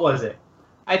maybe what was it?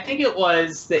 I think it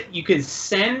was that you could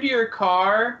send your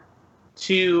car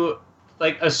to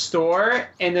like a store,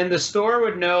 and then the store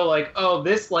would know like, oh,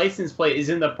 this license plate is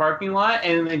in the parking lot,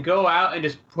 and then go out and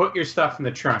just put your stuff in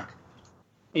the trunk.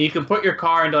 And you can put your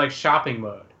car into like shopping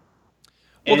mode.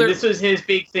 And this was his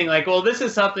big thing, like, well, this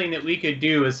is something that we could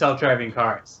do with self-driving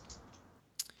cars.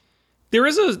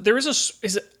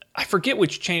 I forget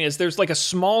which chain it is. There's like a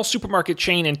small supermarket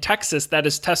chain in Texas that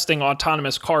is testing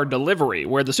autonomous car delivery,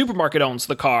 where the supermarket owns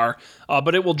the car,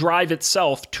 but it will drive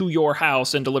itself to your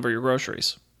house and deliver your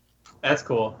groceries. That's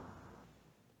cool.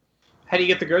 How do you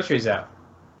get the groceries out?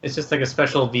 It's just like a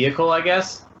special vehicle, I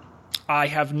guess?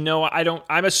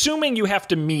 I'm assuming you have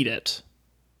to meet it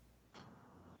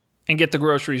and get the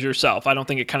groceries yourself. I don't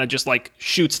think it kind of just like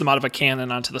shoots them out of a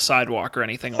cannon onto the sidewalk or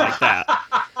anything like that.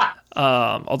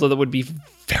 Although that would be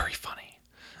very funny.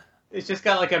 It's just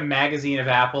got like a magazine of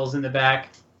apples in the back.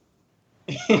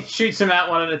 It shoots them out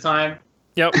one at a time.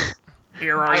 Yep.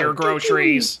 Here are your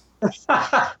groceries.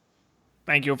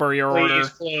 Thank you for your order. Please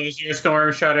close your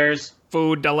storm shutters.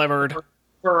 Food delivered.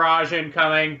 Barrage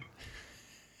incoming.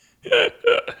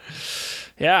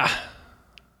 Yeah.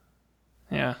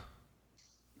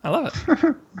 I love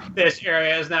it. This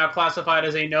area is now classified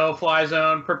as a no-fly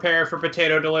zone. Prepare for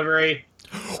potato delivery.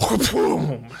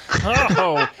 Boom!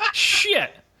 Oh,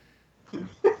 shit.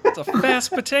 It's a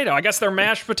fast potato. I guess they're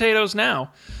mashed potatoes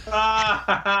now.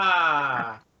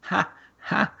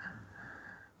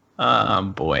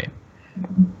 Boy.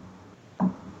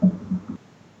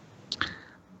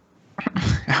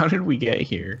 How did we get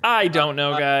here? I don't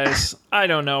know, guys. I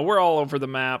don't know. We're all over the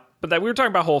map. But we were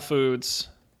talking about Whole Foods.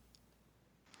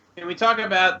 Can we talk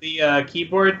about the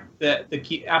keyboard,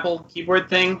 the Apple keyboard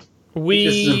thing?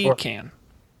 We can.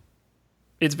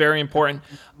 It's very important.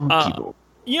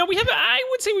 I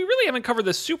would say we really haven't covered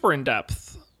this super in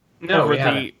depth over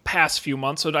the past few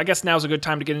months. So I guess now's a good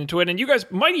time to get into it. And you guys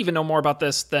might even know more about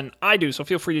this than I do, so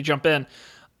feel free to jump in.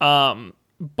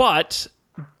 But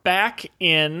back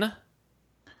in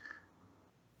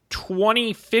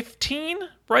 2015,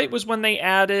 right, was when they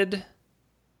added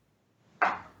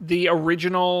the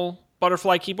original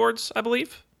Butterfly keyboards, I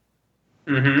believe.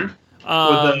 Mm-hmm. With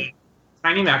the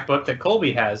tiny MacBook that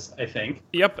Colby has, I think.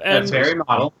 Yep. That's very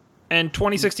model. And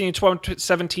 2016 and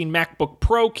 2017 MacBook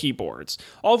Pro keyboards,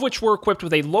 all of which were equipped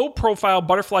with a low-profile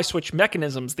butterfly switch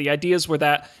mechanisms. The ideas were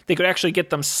that they could actually get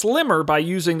them slimmer by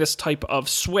using this type of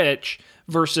switch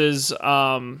versus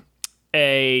a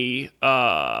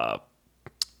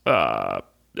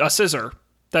scissor.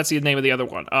 That's the name of the other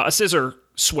one. A scissor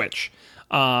switch.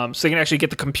 So they can actually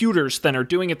get the computers thinner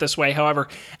doing it this way. However,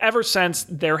 ever since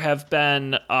there have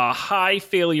been high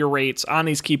failure rates on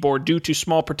these keyboards due to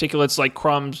small particulates like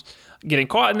crumbs getting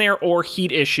caught in there or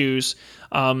heat issues,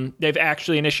 they've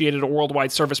actually initiated a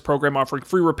worldwide service program offering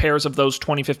free repairs of those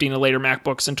 2015 and later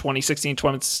MacBooks and 2016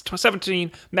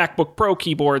 2017 MacBook Pro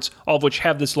keyboards, all of which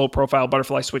have this low-profile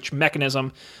butterfly switch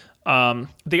mechanism.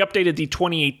 They updated the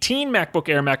 2018 MacBook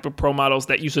Air, MacBook Pro models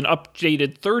that use an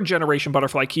updated third-generation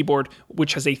butterfly keyboard,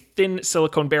 which has a thin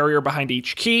silicone barrier behind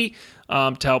each key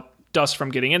to help dust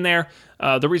from getting in there.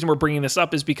 The reason we're bringing this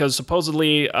up is because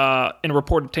supposedly, in a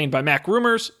report obtained by Mac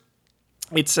Rumors,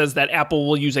 it says that Apple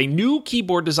will use a new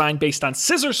keyboard design based on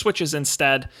scissor switches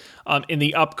instead in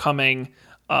the upcoming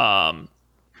MacBooks,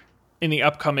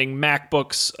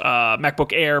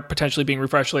 MacBook Air potentially being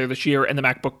refreshed later this year, and the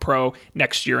MacBook Pro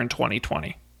next year in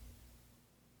 2020.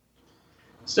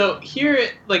 So here,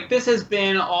 this has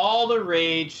been all the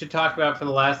rage to talk about for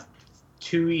the last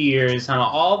 2 years on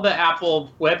all the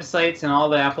Apple websites and all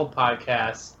the Apple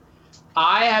podcasts.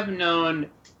 I have known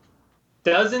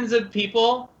dozens of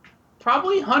people,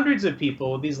 probably hundreds of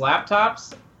people with these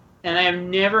laptops, and I have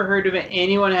never heard of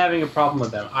anyone having a problem with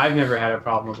them. I've never had a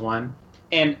problem with one.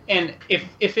 And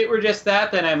if it were just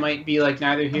that, then I might be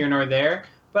neither here nor there.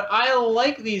 But I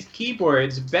like these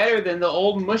keyboards better than the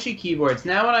old mushy keyboards.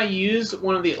 Now when I use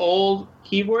one of the old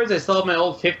keyboards, I still have my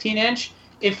old 15-inch,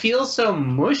 it feels so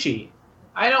mushy.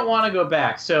 I don't want to go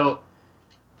back. So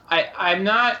I'm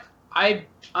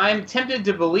tempted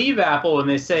to believe Apple when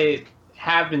they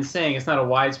have been saying it's not a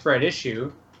widespread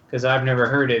issue, because I've never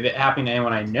heard of it happening to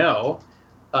anyone I know.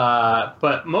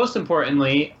 But most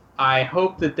importantly, I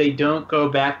hope that they don't go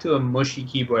back to a mushy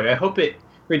keyboard. I hope it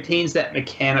retains that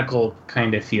mechanical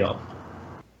kind of feel.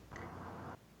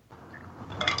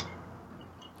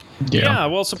 Yeah,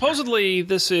 well, supposedly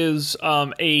this is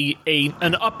an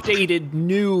updated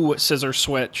new scissor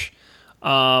switch.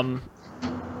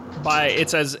 It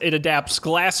says it adapts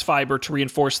glass fiber to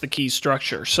reinforce the key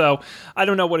structure. So I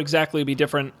don't know what exactly will be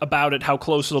different about it, how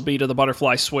close it'll be to the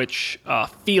butterfly switch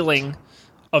feeling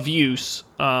of use.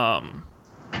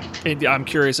 I'm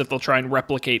curious if they'll try and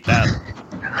replicate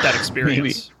that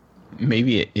experience.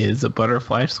 Maybe it is a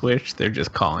butterfly switch. They're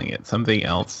just calling it something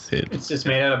else. It's just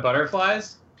made out of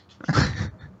butterflies?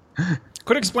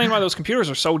 Could explain why those computers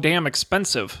are so damn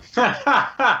expensive. No,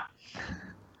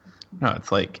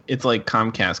 it's like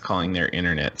Comcast calling their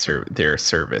their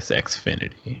service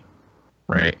Xfinity,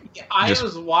 right? I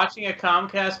was watching a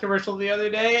Comcast commercial the other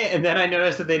day, and then I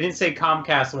noticed that they didn't say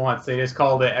Comcast once. They just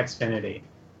called it Xfinity.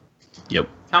 Yep.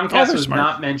 Comcast was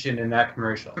not mentioned in that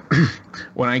commercial.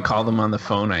 When I call them on the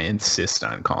phone, I insist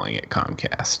on calling it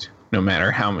Comcast, no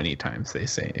matter how many times they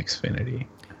say Xfinity.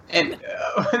 And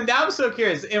now I'm so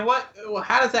curious. And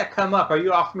how does that come up? Are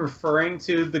you often referring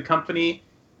to the company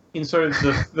in sort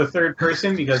of the third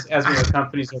person? Because as we know,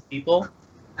 companies are people.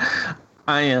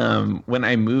 When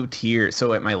I moved here,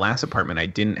 so at my last apartment, I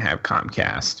didn't have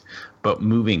Comcast. But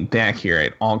moving back here, I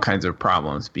had all kinds of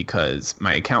problems because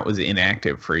my account was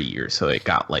inactive for a year, so it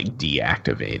got like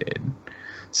deactivated.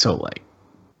 So like,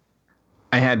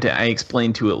 I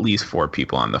explained to at least 4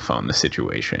 people on the phone the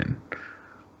situation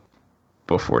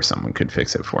before someone could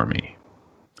fix it for me.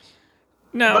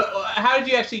 No. But how did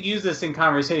you actually use this in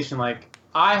conversation? Like,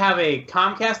 I have a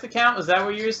Comcast account. Is that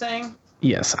what you were saying?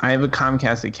 Yes, I have a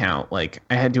Comcast account. Like,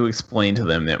 I had to explain to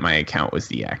them that my account was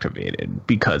deactivated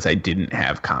because I didn't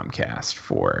have Comcast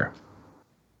for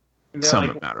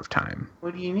some amount of time.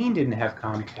 What do you mean didn't have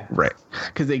Comcast? Right.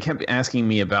 Because they kept asking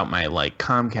me about my, like,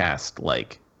 Comcast,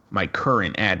 like, my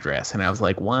current address. And I was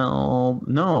like, well,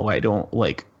 no, I don't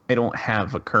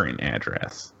have a current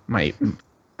address.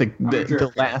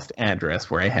 The last address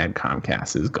where I had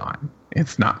Comcast is gone.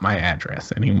 It's not my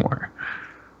address anymore.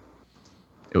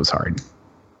 It was hard.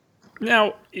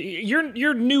 Now,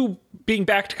 you're new being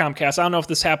back to Comcast. I don't know if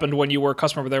this happened when you were a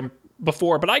customer there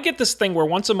before, but I get this thing where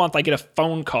once a month I get a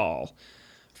phone call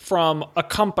from a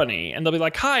company, and they'll be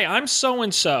like, hi, I'm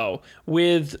so-and-so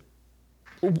with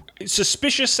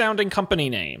suspicious sounding company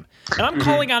name, and I'm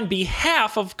calling on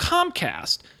behalf of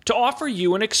Comcast to offer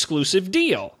you an exclusive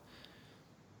deal.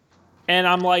 And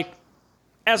I'm like,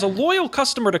 as a loyal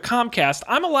customer to Comcast,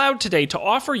 I'm allowed today to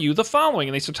offer you the following.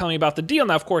 And they start telling me about the deal.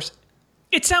 Now, of course,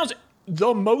 it sounds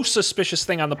the most suspicious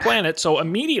thing on the planet. So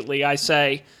immediately I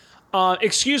say,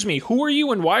 excuse me, who are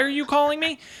you and why are you calling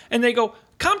me? And they go,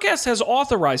 Comcast has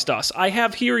authorized us. I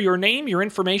have here your name, your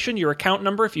information, your account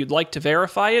number if you'd like to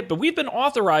verify it. But we've been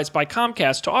authorized by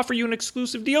Comcast to offer you an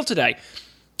exclusive deal today.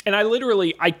 And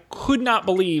I could not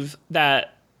believe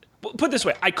that. Put it this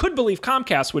way, I could believe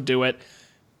Comcast would do it.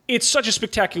 It's such a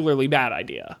spectacularly bad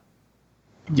idea.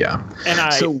 Yeah.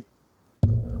 So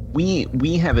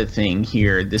we have a thing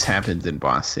here. This happens in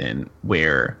Boston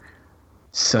where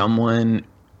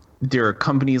there are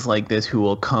companies like this who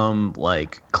will come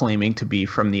like claiming to be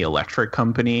from the electric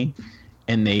company,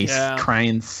 and they try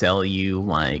and sell you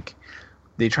like,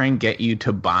 they try and get you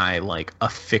to buy like a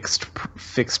fixed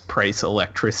price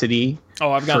electricity.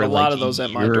 Oh, I've got a lot of those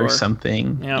at my door or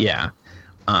something. Yep. Yeah.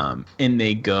 And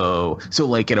they go, so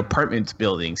like at apartments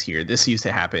buildings here, this used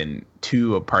to happen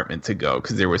 2 apartments ago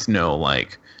because there was no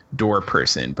like door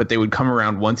person, but they would come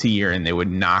around once a year and they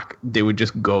would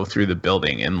just go through the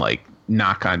building and like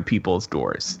knock on people's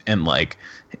doors, and like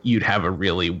you'd have a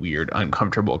really weird,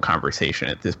 uncomfortable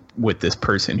conversation with this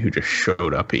person who just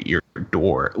showed up at your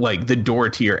door, like the door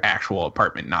to your actual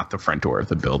apartment, not the front door of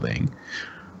the building.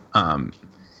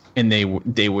 And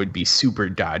they would be super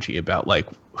dodgy about like,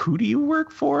 who do you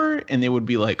work for? And they would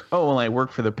be like, oh, well, I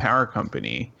work for the power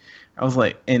company. I was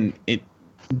like,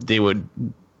 they would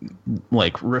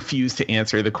like refuse to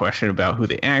answer the question about who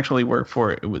they actually work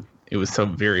for. It was so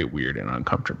very weird and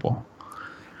uncomfortable.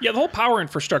 Yeah, the whole power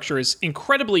infrastructure is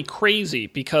incredibly crazy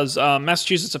because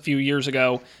Massachusetts a few years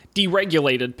ago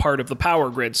deregulated part of the power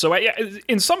grid. So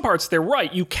in some parts, they're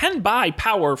right. You can buy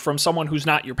power from someone who's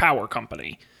not your power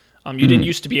company. You didn't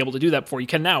used to be able to do that before. You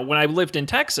can now. When I lived in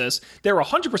Texas, they were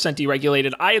 100%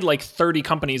 deregulated. I had like 30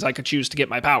 companies I could choose to get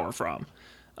my power from.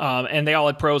 And they all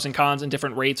had pros and cons and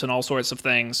different rates and all sorts of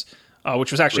things,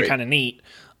 which was actually kind of neat.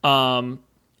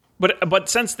 But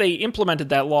since they implemented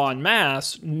that law en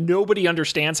masse, nobody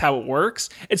understands how it works.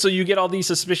 And so you get all these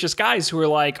suspicious guys who are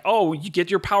like, oh, you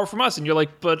get your power from us. And you're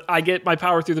like, but I get my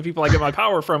power through the people I get my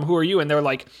power from. Who are you? And they're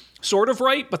like, sort of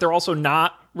right, but they're also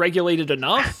not regulated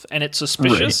enough, and it's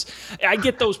suspicious. Right. I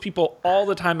get those people all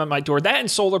the time on my door. That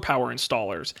and solar power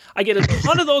installers. I get a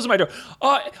ton of those on my door.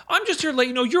 I'm just here to let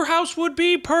you know your house would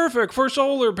be perfect for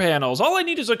solar panels. All I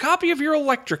need is a copy of your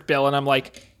electric bill. And I'm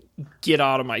like, get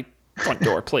out of my front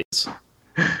door, please.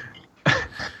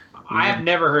 I have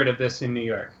never heard of this in New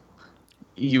York.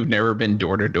 You've never been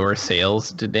door-to-door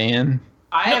sales to Dan?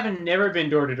 I haven't never been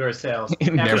door-to-door sales.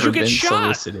 Never been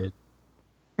solicited.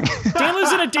 Dan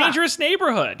lives in a dangerous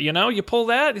neighborhood. You know, you pull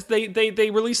that,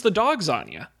 they release the dogs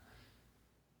on you.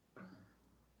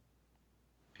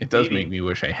 It does make me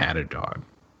wish I had a dog.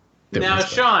 Now,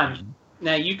 Sean,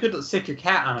 you could stick your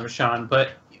cat on him, Sean,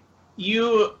 but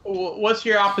what's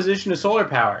your opposition to solar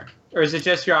power? Or is it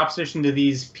just your opposition to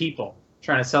these people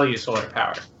trying to sell you solar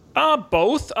power?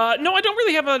 Both. No, I don't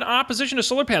really have an opposition to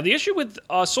solar power. The issue with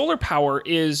solar power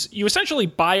is you essentially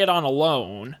buy it on a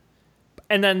loan,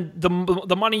 and then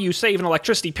the money you save in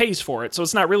electricity pays for it, so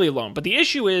it's not really a loan. But the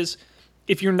issue is,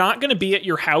 if you're not going to be at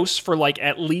your house for like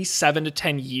at least 7 to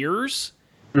 10 years,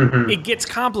 it gets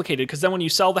complicated because then when you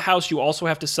sell the house, you also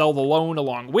have to sell the loan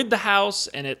along with the house,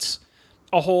 and it's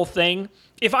a whole thing.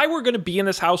 If I were going to be in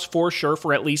this house for sure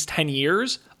for at least 10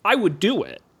 years, I would do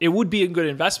it. It would be a good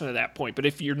investment at that point. But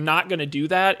if you're not going to do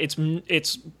that, it's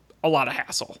a lot of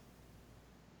hassle.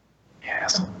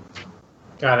 Hassle.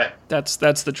 Got it. That's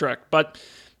the trick. But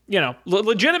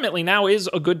legitimately now is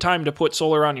a good time to put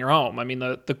solar on your home. I mean,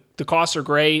 the costs are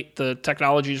great. The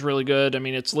technology is really good. I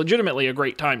mean, it's legitimately a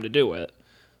great time to do it.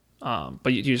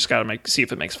 But you just got to see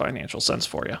if it makes financial sense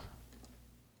for you.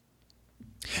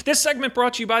 This segment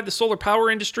brought to you by the solar power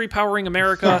industry, powering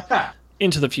America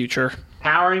into the future.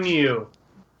 Powering you.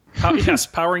 Yes,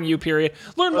 powering you, period.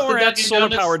 Learn more at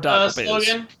solarpower.biz.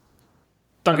 Slogan?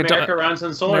 America runs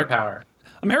on solar power.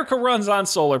 America runs on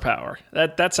solar power.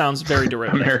 That sounds very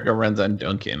derivative. America runs on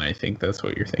Dunkin'. I think that's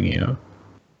what you're thinking of.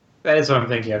 That is what I'm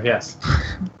thinking of, yes.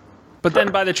 But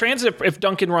then by the transitive, if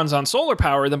Dunkin' runs on solar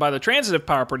power, then by the transitive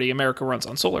property, America runs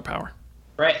on solar power.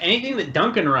 Right. Anything that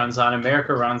Dunkin' runs on,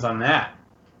 America runs on that.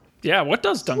 Yeah, what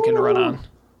does Dunkin' run on?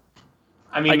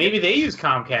 I mean, maybe they use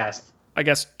Comcast. I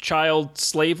guess child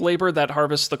slave labor that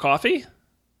harvests the coffee?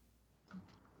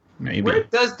 Maybe. Where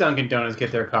does Dunkin' Donuts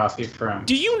get their coffee from?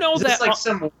 Do you know is this like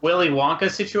some Willy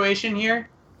Wonka situation here?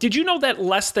 Did you know that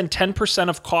less than 10%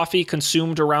 of coffee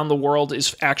consumed around the world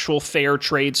is actual fair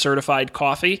trade certified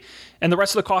coffee? And the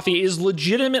rest of the coffee is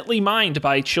legitimately mined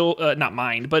by not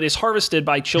mined, but is harvested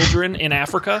by children in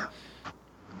Africa.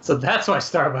 So that's why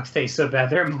Starbucks tastes so bad.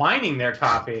 They're mining their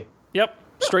coffee. Yep,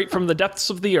 straight from the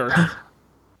depths of the earth.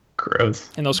 Gross.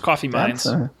 In those coffee mines.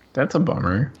 That's a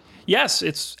bummer. Yes,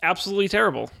 it's absolutely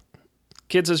terrible.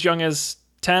 Kids as young as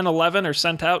 10, 11 are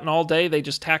sent out, and all day they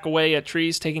just hack away at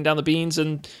trees, taking down the beans,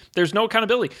 and there's no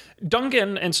accountability.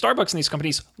 Dunkin' and Starbucks and these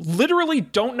companies literally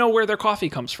don't know where their coffee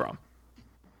comes from.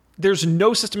 There's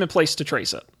no system in place to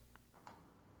trace it.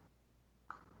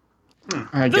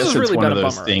 I guess it's one of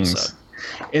those things.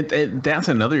 That's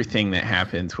another thing that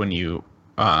happens when you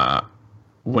buy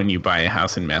a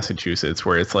house in Massachusetts,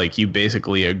 where it's like you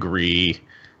basically agree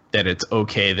that it's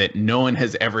okay that no one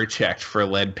has ever checked for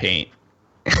lead paint.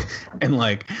 And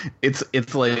like it's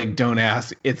like don't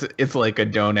ask, it's like a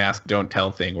don't ask don't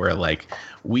tell thing where like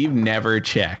we've never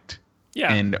checked,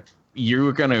 and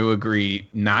you're gonna agree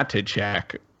not to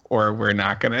check, or we're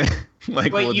not gonna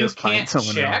like. Wait, we'll you just find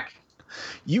someone check? else.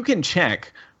 You can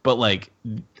check, but like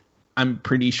I'm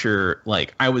pretty sure,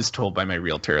 like I was told by my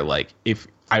realtor, like if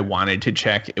I wanted to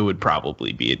check, it would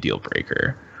probably be a deal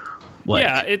breaker. Like,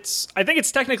 yeah, I think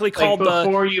it's technically called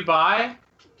before you buy.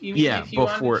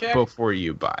 Before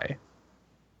you buy.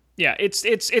 Yeah, it's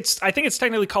I think it's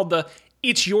technically called the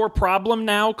 "It's your problem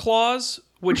now" clause,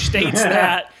 which states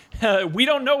that we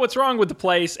don't know what's wrong with the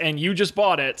place and you just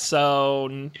bought it,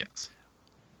 so yes.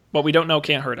 What we don't know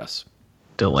can't hurt us.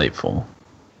 Delightful.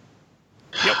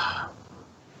 Yep.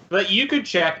 But you could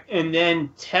check and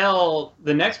then tell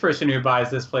the next person who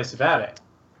buys this place about it.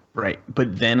 Right,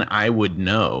 but then I would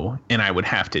know, and I would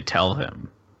have to tell them.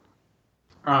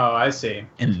 Oh, I see.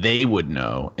 And they would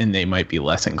know, and they might be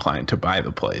less inclined to buy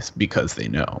the place because they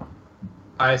know.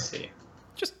 I see.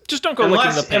 Just don't go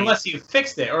licking the paint. Unless you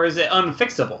fixed it, or is it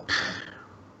unfixable?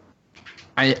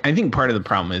 I think part of the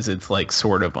problem is it's like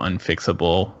sort of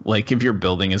unfixable. Like if your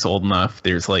building is old enough,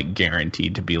 there's like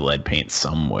guaranteed to be lead paint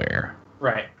somewhere.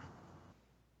 Right.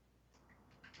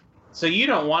 So you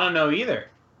don't want to know either.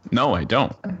 No, I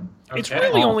don't. Okay. It's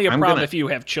really only a problem if you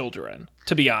have children,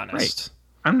 to be honest. Right.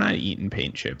 I'm not eating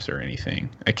paint chips or anything.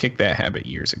 I kicked that habit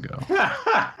years ago.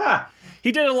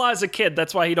 He did it a lot as a kid.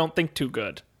 That's why he don't think too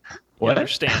good. You what?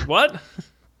 Understand? What?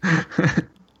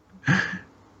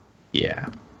 Yeah.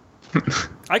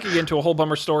 I could get into a whole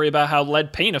bummer story about how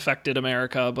lead paint affected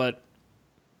America, but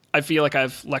I feel like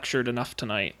I've lectured enough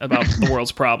tonight about the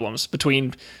world's problems,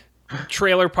 between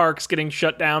trailer parks getting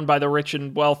shut down by the rich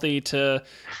and wealthy to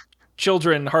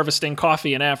children harvesting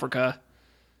coffee in Africa.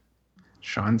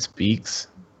 Sean speaks.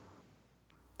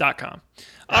 .com.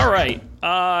 All right.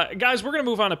 Guys, we're going to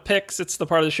move on to picks. It's the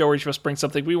part of the show where each of us bring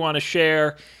something we want to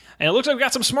share. And it looks like we've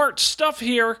got some smart stuff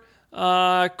here.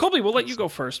 Colby, we'll let you go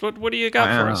first. What do you got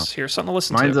for us here? Something to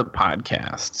listen to. Mine's a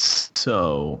podcast.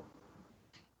 So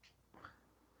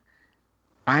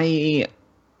the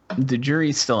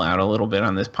jury's still out a little bit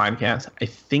on this podcast. I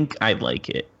think I like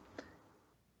it.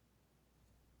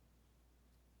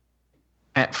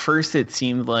 At first, it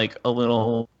seemed like a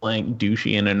little like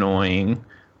douchey and annoying,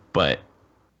 but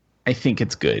I think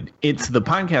it's good. It's the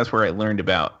podcast where I learned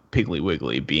about Piggly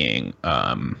Wiggly being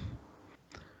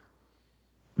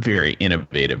very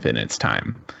innovative in its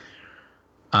time.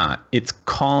 It's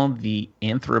called the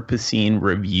Anthropocene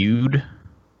Reviewed,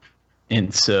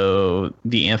 And so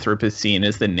the Anthropocene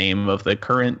is the name of the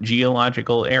current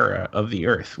geological era of the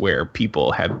Earth where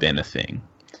people have been a thing.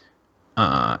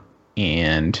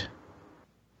 And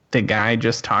the guy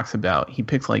just talks about, he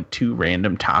picks like 2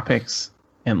 random topics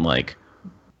and like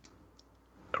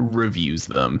reviews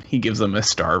them. He gives them a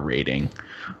star rating.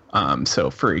 So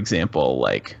for example,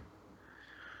 like,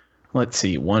 let's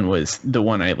see, the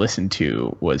one I listened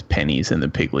to was Pennies and the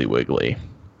Piggly Wiggly.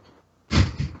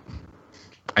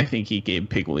 I think he gave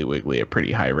Piggly Wiggly a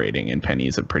pretty high rating and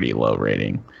Pennies a pretty low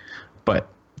rating, but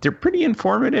they're pretty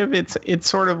informative. It's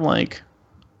sort of like,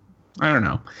 I don't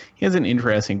know. He has an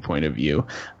interesting point of view.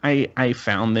 I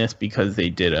found this because they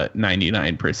did a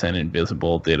 99%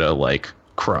 Invisible did a like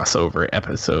crossover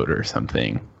episode or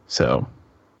something. So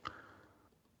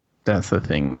that's the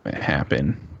thing that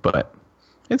happened, but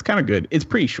it's kind of good. It's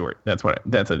pretty short. That's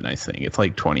a nice thing. It's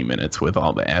like 20 minutes with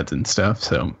all the ads and stuff.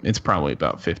 So it's probably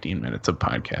about 15 minutes of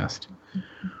podcast,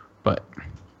 but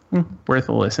worth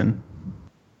a listen.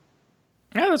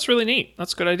 Yeah, that's really neat.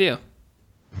 That's a good idea.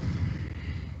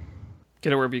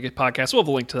 Get it wherever you get podcasts. We'll have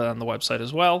a link to that on the website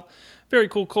as well. Very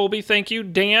cool, Colby. Thank you.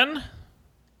 Dan,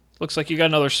 looks like you got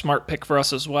another smart pick for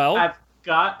us as well. I've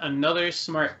got another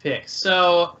smart pick.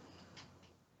 So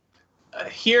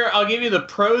here, I'll give you the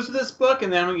pros of this book,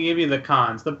 and then I'll give you the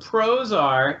cons. The pros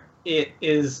are, it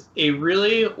is a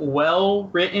really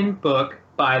well-written book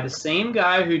by the same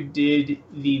guy who did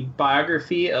the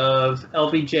biography of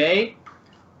LBJ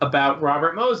about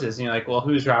Robert Moses. And you're like, well,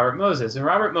 who's Robert Moses? And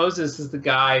Robert Moses is the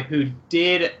guy who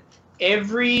did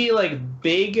every like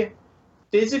big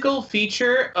physical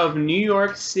feature of New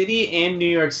York City and New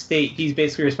York State. He's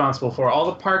basically responsible for all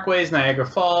the parkways, Niagara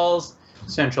Falls,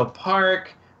 Central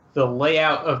Park, the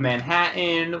layout of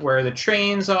Manhattan, where the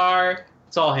trains are.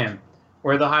 It's all him.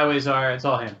 Where the highways are, it's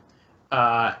all him.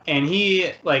 And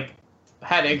he like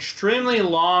had an extremely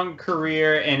long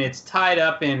career, and it's tied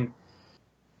up in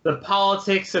the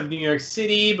politics of New York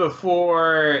City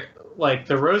before like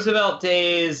the Roosevelt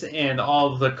days and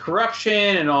all the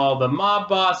corruption and all the mob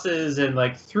bosses, and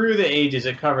like through the ages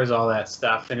it covers all that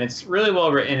stuff, and it's really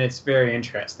well written. It's very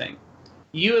interesting.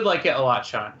 You would like it a lot,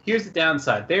 Sean. Here's the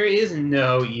downside. There is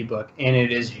no ebook, and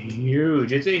it is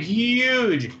huge. It's a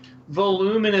huge,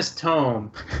 voluminous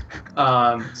tome,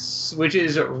 which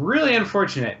is really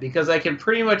unfortunate because I can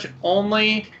pretty much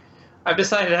I've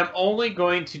decided I'm only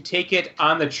going to take it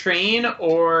on the train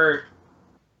or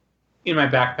in my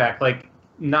backpack, like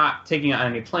not taking it on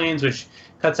any planes, which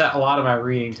cuts out a lot of my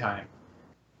reading time.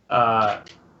 But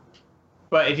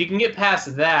if you can get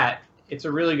past that, it's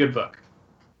a really good book.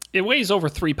 It weighs over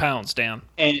 3 pounds, Dan.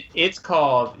 And it's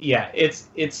called, it's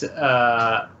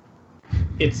a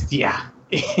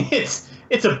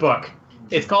book.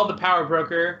 It's called The Power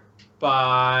Broker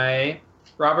by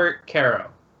Robert Caro.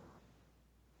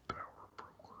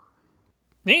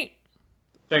 Neat.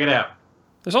 Check it out.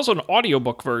 There's also an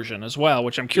audiobook version as well,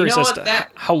 which I'm curious as to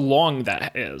how long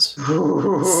that is.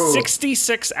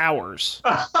 66 hours.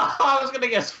 I was going to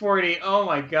guess 40. Oh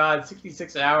my God,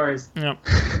 66 hours. Yep.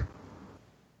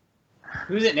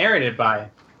 Who's it narrated by?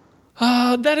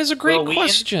 That is a great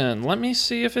question. Let me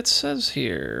see if it says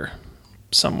here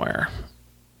somewhere.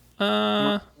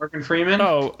 Morgan Freeman?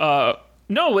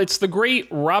 No, it's the great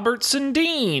Robertson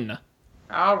Dean.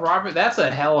 Oh, Robert, that's a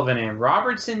hell of a name.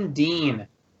 Robertson Dean.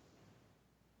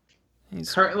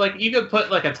 Like, you could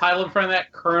put like a title in front of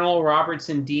that, Colonel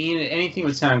Robertson Dean. Anything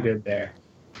would sound good there.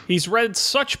 He's read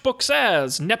such books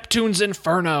as Neptune's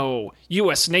Inferno,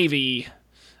 U.S. Navy,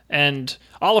 and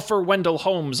Oliver Wendell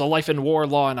Holmes, A Life in War,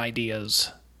 Law, and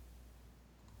Ideas.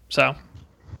 So,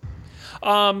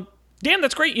 Dan,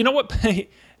 that's great. You know what? But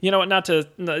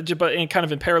kind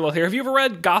of in parallel here, have you ever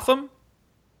read Gotham?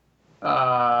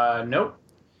 Nope.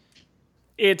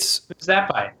 What's that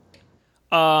by?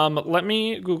 Let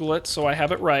me Google it so I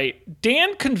have it right.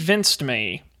 Matt convinced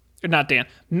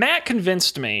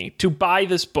me to buy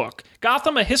this book.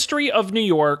 Gotham, A History of New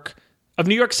York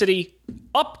City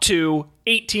up to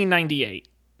 1898.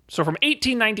 So from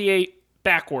 1898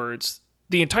 backwards,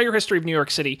 the entire history of New York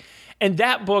City. And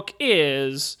that book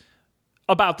is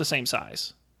about the same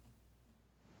size.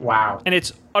 Wow. And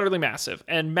it's utterly massive.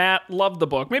 And Matt loved the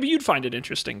book. Maybe you'd find it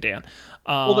interesting, Dan.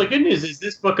 Well, the good news is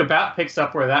this book picks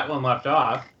up where that one left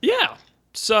off. Yeah.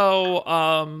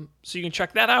 So you can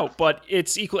check that out. But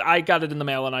it's equally, I got it in the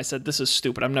mail and I said, this is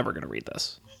stupid. I'm never going to read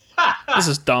this. This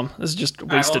is dumb. This is just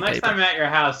wasted next paper. Time I'm at your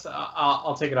house,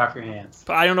 I'll take it off your hands.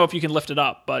 But I don't know if you can lift it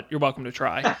up, but you're welcome to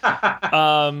try.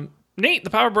 Nate, The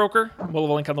Power Broker. We'll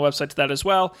have a link on the website to that as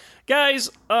well.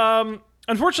 Guys,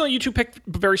 unfortunately, you two picked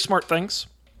very smart things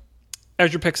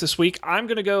as your picks this week. I'm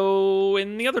going to go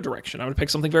in the other direction. I'm going to pick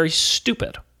something very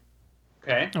stupid.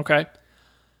 Okay.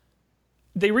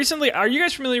 They recently... Are you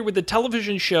guys familiar with the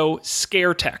television show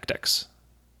Scare Tactics?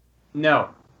 No.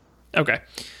 Okay.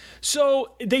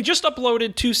 So they just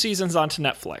uploaded 2 seasons onto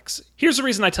Netflix. Here's the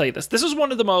reason I tell you this. This is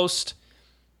one of the most,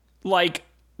 like,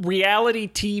 reality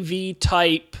TV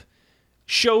type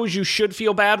shows you should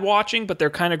feel bad watching, but they're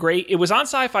kind of great. It was on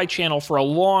Sci-Fi Channel for a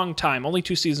long time. Only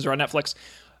 2 seasons are on Netflix.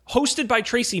 Hosted by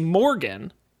Tracy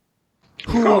Morgan.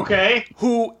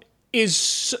 Who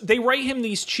is... They write him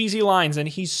these cheesy lines, and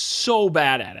he's so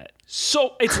bad at it.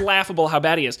 So it's laughable how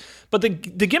bad he is. But the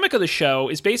gimmick of the show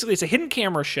is basically it's a hidden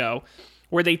camera show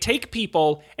where they take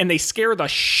people and they scare the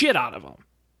shit out of them.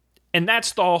 And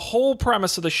that's the whole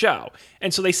premise of the show.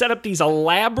 And so they set up these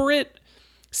elaborate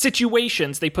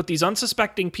situations. They put these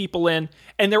unsuspecting people in,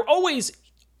 and they're always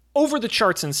over the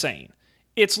charts insane.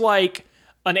 It's like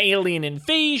an alien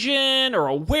invasion or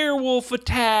a werewolf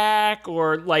attack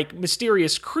or like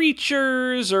mysterious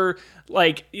creatures, or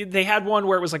like they had one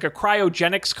where it was like a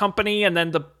cryogenics company and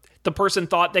then the person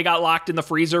thought they got locked in the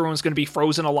freezer and was going to be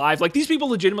frozen alive. Like, these people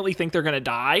legitimately think they're going to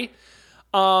die.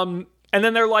 And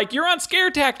then they're like, you're on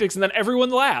Scare Tactics, and then everyone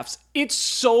laughs. It's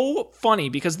so funny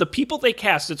because the people they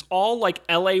cast, it's all like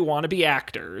LA wannabe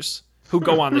actors who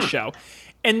go on the show.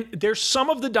 And they're some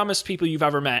of the dumbest people you've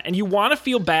ever met. And you want to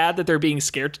feel bad that they're being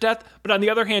scared to death. But on the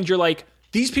other hand, you're like,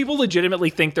 these people legitimately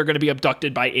think they're going to be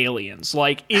abducted by aliens.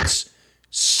 Like, it's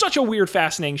such a weird,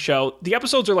 fascinating show. The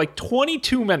episodes are like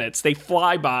 22 minutes. They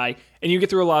fly by, and you get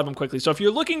through a lot of them quickly. So if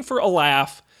you're looking for a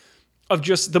laugh of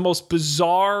just the most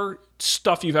bizarre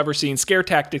stuff you've ever seen, Scare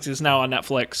Tactics is now on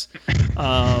Netflix.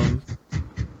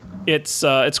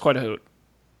 It's quite a hoot.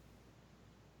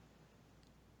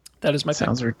 That is my thing.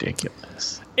 Sounds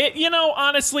ridiculous.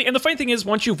 Honestly, and the funny thing is,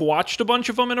 once you've watched a bunch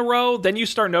of them in a row, then you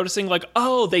start noticing, like,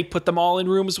 oh, they put them all in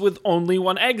rooms with only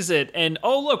one exit. And,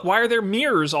 oh, look, why are there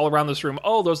mirrors all around this room?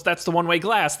 Oh, that's the one-way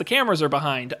glass. The cameras are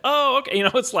behind. Oh, okay.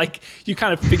 It's like you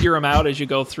kind of figure them out as you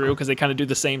go through because they kind of do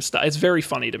the same stuff. It's very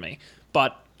funny to me.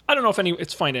 But I don't know if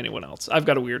it's fine to anyone else. I've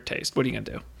got a weird taste. What are you going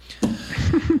to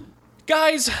do?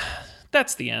 Guys,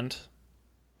 that's the end.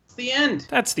 It's the end.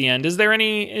 That's the end. Is there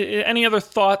any other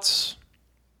thoughts?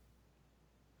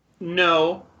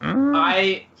 No.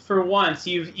 For once,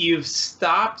 you've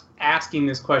stopped asking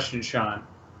this question, Sean.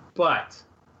 But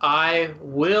I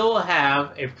will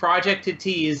have a project to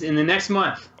tease in the next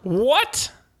month. What?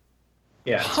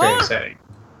 Yeah, it's very exciting.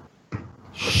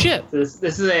 Shit. This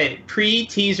is a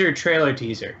pre-teaser trailer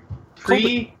teaser.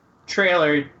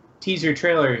 Pre-trailer teaser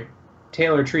trailer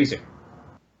Taylor teaser.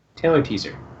 Taylor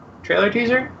teaser. Trailer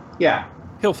teaser? Yeah.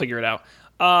 He'll figure it out.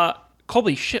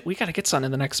 Colby, shit, we gotta get something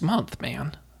in the next month,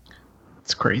 man.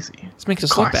 It's crazy. It's making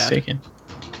us look bad.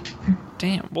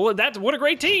 Damn. Well, what a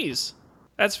great tease.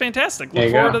 That's fantastic.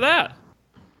 Look forward to that.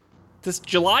 This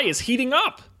July is heating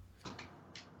up.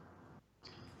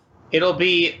 It'll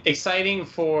be exciting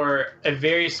for a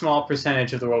very small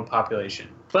percentage of the world population.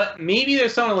 But maybe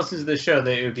there's someone who listens to the show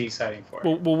that it would be exciting for.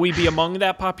 Will we be among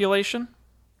that population?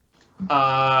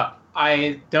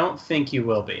 I don't think you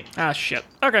will be. Ah, shit.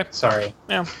 Okay. Sorry.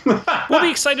 Yeah. We'll be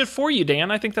excited for you,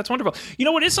 Dan. I think that's wonderful. You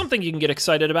know what is something you can get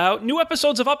excited about? New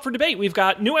episodes of Up for Debate. We've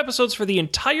got new episodes for the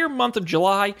entire month of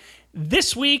July.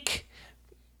 This week,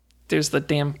 there's the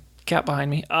damn cat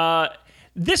behind me.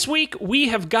 This week, we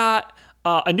have got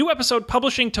a new episode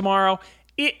publishing tomorrow.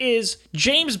 It is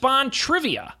James Bond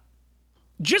trivia.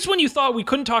 Just when you thought we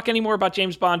couldn't talk anymore about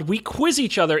James Bond, we quiz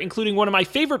each other, including one of my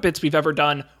favorite bits we've ever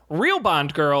done, Real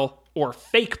Bond Girl or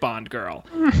Fake Bond Girl.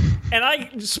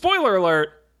 And spoiler alert,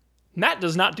 Matt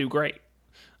does not do great.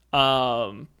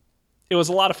 It was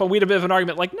a lot of fun. We had a bit of an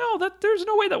argument like, no, there's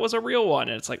no way that was a real one.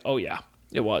 And it's like, oh yeah,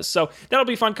 it was. So that'll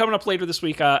be fun coming up later this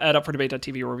week at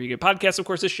upfordebate.tv, wherever you get podcasts. Of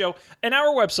course, this show and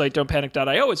our website,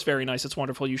 don'tpanic.io. It's very nice. It's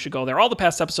wonderful. You should go there. All the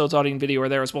past episodes, audio and video are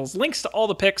there, as well as links to all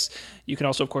the picks. You can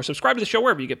also, of course, subscribe to the show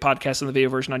wherever you get podcasts and the video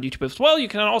version on YouTube as well. You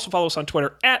can also follow us on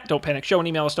Twitter at Don't Panic Show and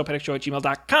email us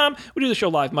don'tpanicshow@gmail.com. We do the show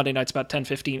live Monday nights about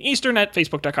 10:15 Eastern at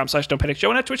facebook.com/don'tpanicshow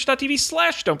and at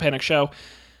twitch.tv/don'tpanicshow.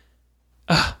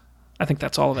 I think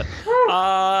that's all of it.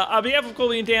 On behalf of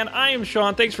Colby and Dan, I am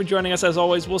Sean. Thanks for joining us. As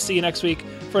always, we'll see you next week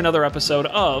for another episode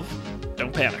of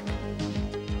Don't Panic.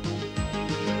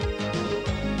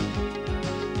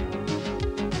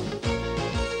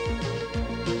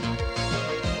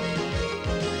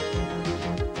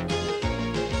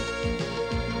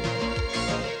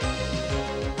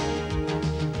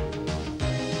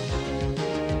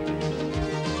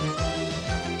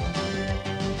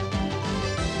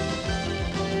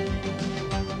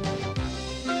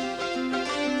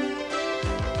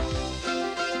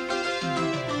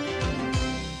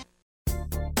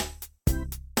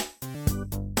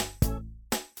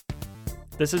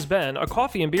 This has been a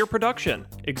Coffee and Beer production,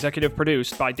 executive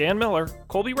produced by Dan Miller,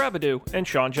 Colby Rabideau, and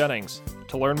Sean Jennings.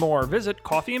 To learn more, visit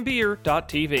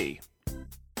coffeeandbeer.tv.